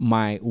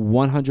my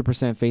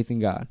 100% faith in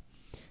God,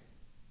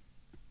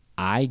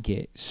 I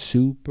get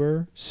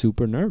super,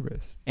 super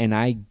nervous. And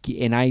I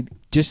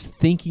just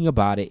thinking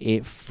about it,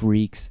 it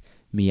freaks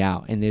me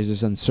out. And there's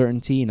this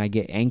uncertainty and I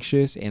get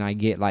anxious and I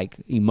get like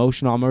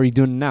emotional. I'm already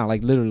doing it now.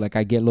 Like literally, like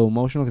I get a little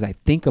emotional because I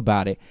think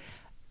about it.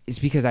 It's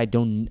because I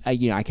can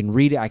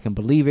read it. I can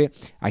believe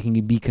it. I can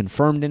be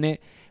confirmed in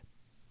it.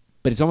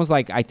 But it's almost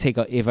like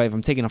if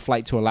I'm taking a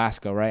flight to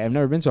Alaska, right? I've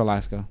never been to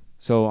Alaska.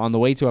 So on the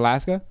way to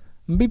Alaska, I'm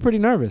going to be pretty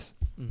nervous.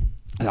 Mm-hmm.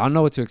 I don't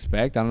know what to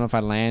expect. I don't know if I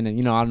land and,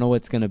 I don't know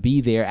what's going to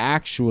be there.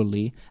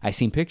 Actually, I've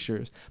seen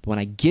pictures. But when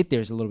I get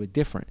there, it's a little bit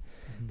different.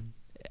 Mm-hmm.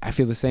 I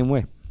feel the same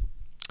way.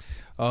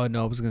 Oh,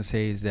 no, I was going to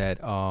say is that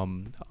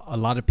a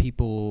lot of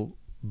people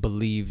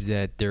believe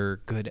that they're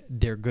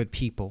good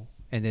people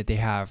and that they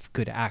have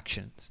good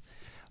actions.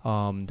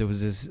 There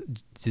was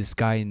this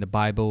guy in the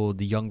Bible,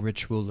 the young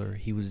rich ruler.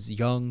 He was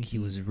young, he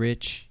was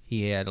rich,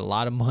 he had a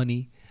lot of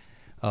money,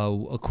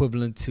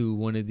 equivalent to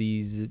one of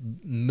these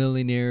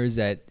millionaires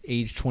at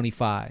age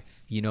 25,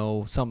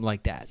 something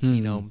like that,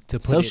 to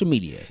put social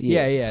media.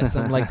 Yeah,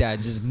 something like that.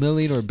 Just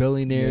million or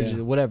billionaires,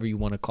 whatever you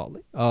want to call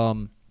it.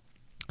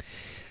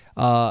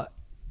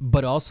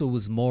 But also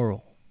was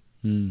moral.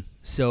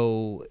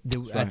 So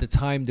at the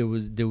time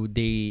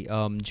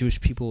Jewish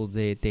people,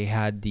 they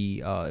had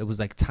it was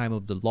like time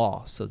of the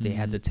law. So they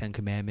had the 10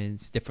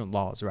 Commandments, different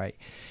laws, right?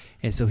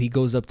 And so he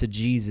goes up to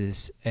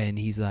Jesus and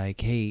he's like,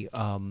 hey,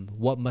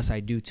 what must I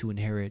do to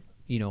inherit,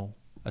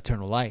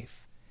 eternal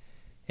life?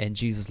 And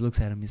Jesus looks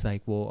at him. He's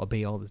like, well,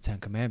 obey all the 10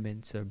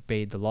 Commandments,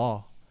 obey the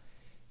law.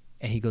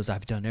 And he goes,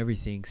 I've done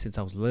everything since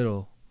I was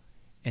little.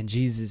 And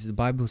Jesus, the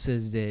Bible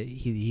says that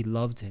he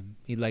loved him.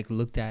 He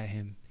looked at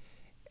him.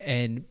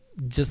 And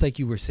just like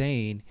you were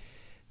saying,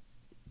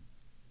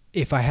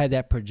 if I had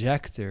that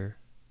projector,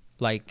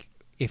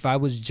 if I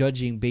was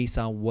judging based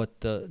on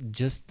what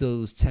just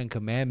those 10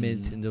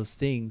 Commandments and those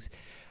things,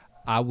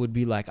 I would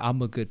be like,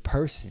 I'm a good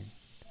person.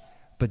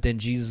 But then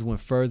Jesus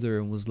went further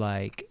and was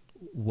like,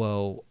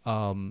 well,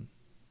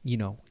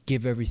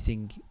 give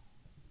everything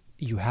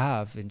you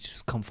have and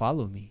just come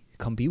follow me,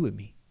 come be with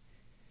me.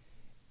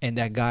 And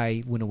that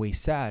guy went away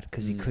sad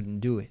because he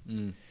couldn't do it.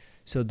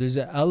 So there's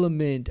an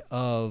element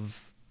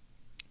of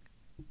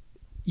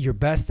your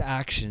best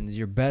actions,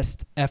 your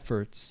best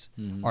efforts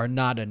are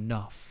not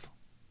enough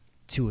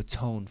to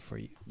atone for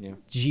you. Yeah.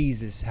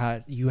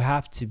 You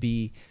have to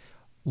be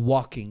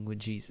walking with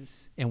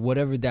Jesus. And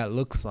whatever that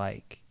looks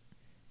like,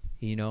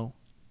 you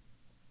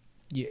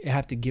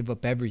have to give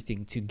up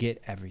everything to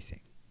get everything.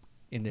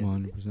 in the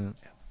 100%.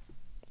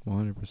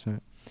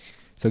 100%.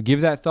 So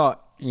give that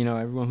thought. You know,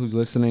 everyone who's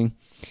listening,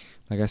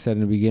 like I said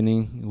in the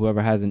beginning,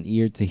 whoever has an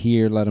ear to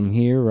hear, let them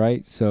hear,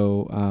 right?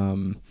 So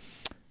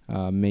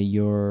may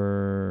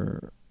you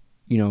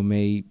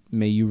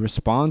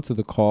respond to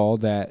the call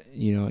that,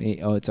 you know,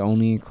 it's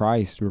only in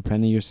Christ.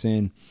 Repent of your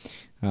sin.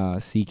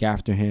 Seek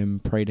after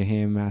him, pray to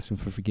him, ask him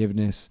for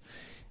forgiveness,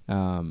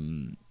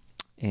 and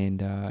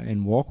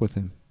walk with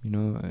him. You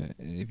know,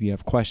 if you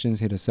have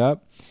questions, hit us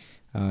up.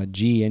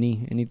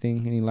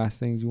 Any last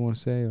things you want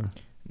to say? Or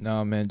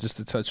No, man, just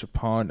to touch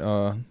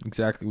upon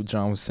exactly what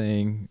John was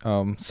saying.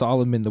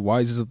 Solomon, the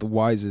wisest of the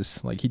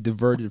wisest, like he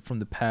diverted from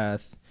the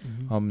path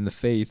in the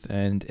faith,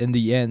 and in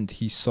the end,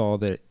 he saw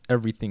that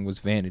everything was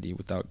vanity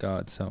without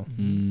God. So,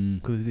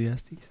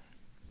 Ecclesiastes.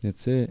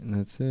 That's it.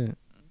 And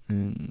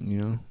you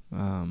know,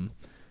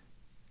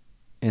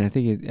 and I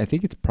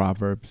think it's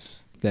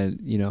Proverbs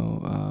that, you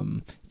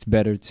know, it's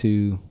better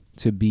to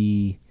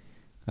be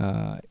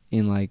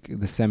in like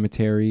the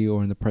cemetery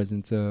or in the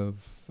presence of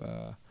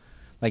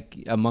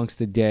like amongst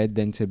the dead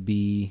than to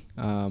be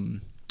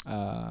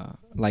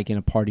like in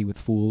a party with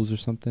fools or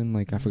something.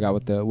 Like I forgot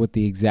what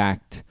the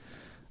exact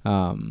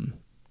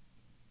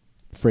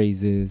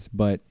phrase is,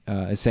 but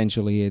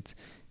essentially it's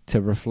to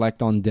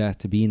reflect on death,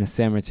 to be in a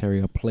cemetery,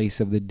 a place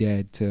of the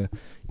dead, to,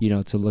 you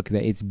know, to look at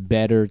that. It's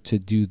better to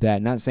do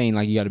that. Not saying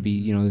like you got to be,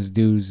 you know, this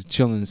dude's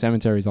chilling in the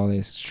cemeteries all day.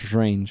 It's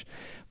strange.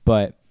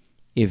 But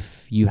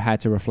if you had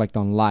to reflect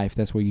on life,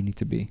 that's where you need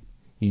to be.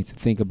 You need to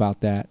think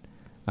about that.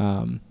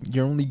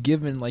 You're only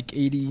given like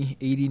 80,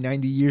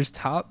 90 years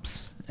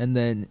tops, and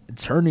then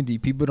eternity,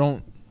 people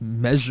don't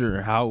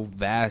measure how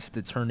vast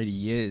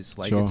eternity is.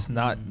 Like, Sure. It's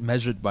not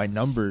measured by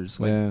numbers.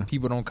 Like, Yeah.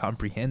 people don't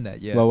comprehend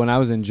that yet. Well, when I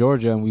was in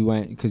Georgia and we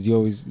went, because you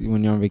always,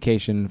 when you're on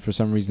vacation, for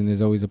some reason,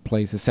 there's always a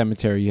place, a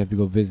cemetery you have to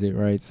go visit,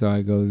 right? So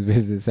I go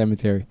visit the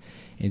cemetery.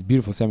 It's a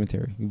beautiful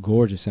cemetery,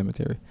 gorgeous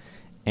cemetery.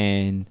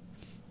 And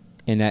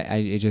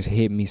it just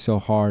hit me so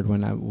hard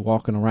when I'm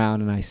walking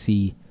around and I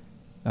see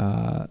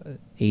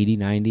 80,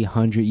 90,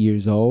 100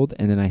 years old,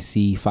 and then I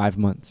see 5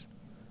 months.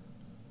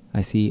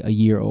 I see a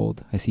year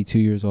old. I see 2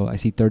 years old. I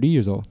see 30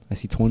 years old. I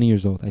see 20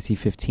 years old. I see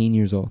 15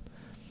 years old.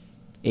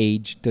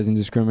 Age doesn't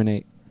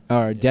discriminate,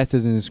 or death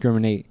doesn't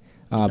discriminate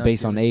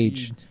based on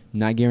age.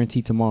 Not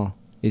guaranteed tomorrow.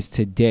 It's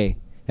today.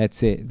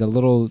 That's it. The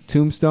little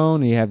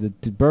tombstone, you have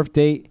the birth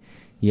date,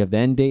 you have the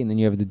end date, and then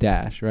you have the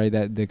dash, right?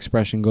 That the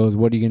expression goes,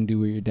 what are you going to do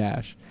with your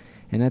dash?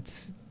 And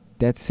that's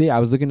it. I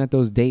was looking at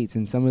those dates,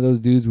 and some of those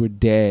dudes were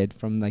dead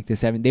from like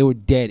they were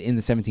dead in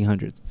the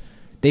 1700s.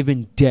 They've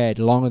been dead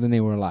longer than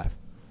they were alive.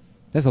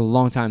 That's a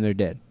long time they're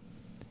dead.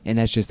 And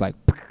that's just like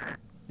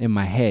in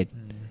my head.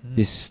 Mm-hmm.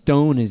 This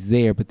stone is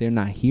there, but they're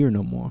not here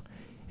no more.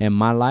 And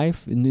my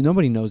life,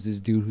 nobody knows this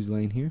dude who's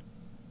laying here.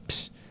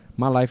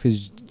 My life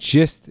is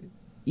just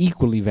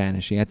equally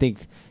vanishing. I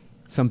think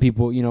some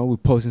people, you know, we're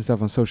posting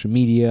stuff on social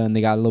media and they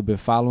got a little bit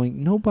of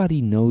following.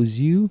 Nobody knows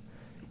you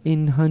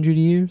in 100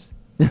 years.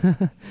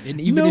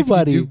 And even if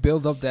you do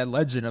build up that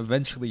legend,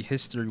 eventually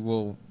history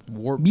will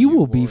warp you. You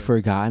will be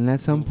forgotten at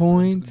some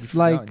point.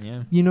 Like,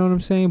 yeah. You know what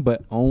I'm saying?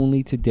 But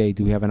only today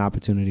do we have an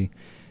opportunity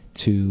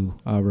to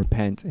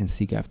repent and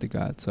seek after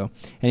God. So,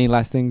 any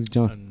last things,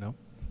 John? No.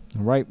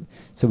 All right.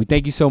 So we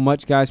thank you so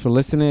much, guys, for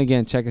listening.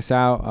 Again, check us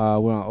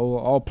out. We're on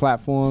all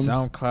platforms.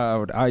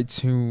 SoundCloud,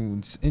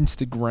 iTunes,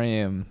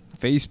 Instagram,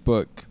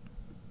 Facebook.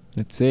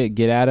 That's it.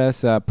 Get at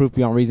us.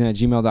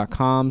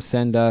 proofbeyondreason@gmail.com.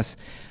 Send us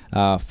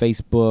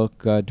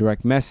Facebook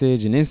direct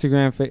message and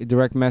Instagram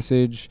direct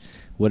message.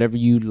 Whatever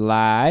you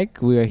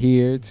like. We are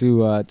here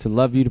to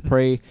love you, to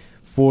pray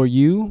for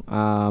you.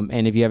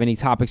 And if you have any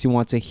topics you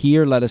want to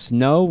hear, let us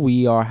know.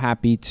 We are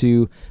happy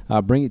to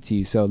bring it to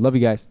you. So love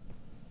you guys.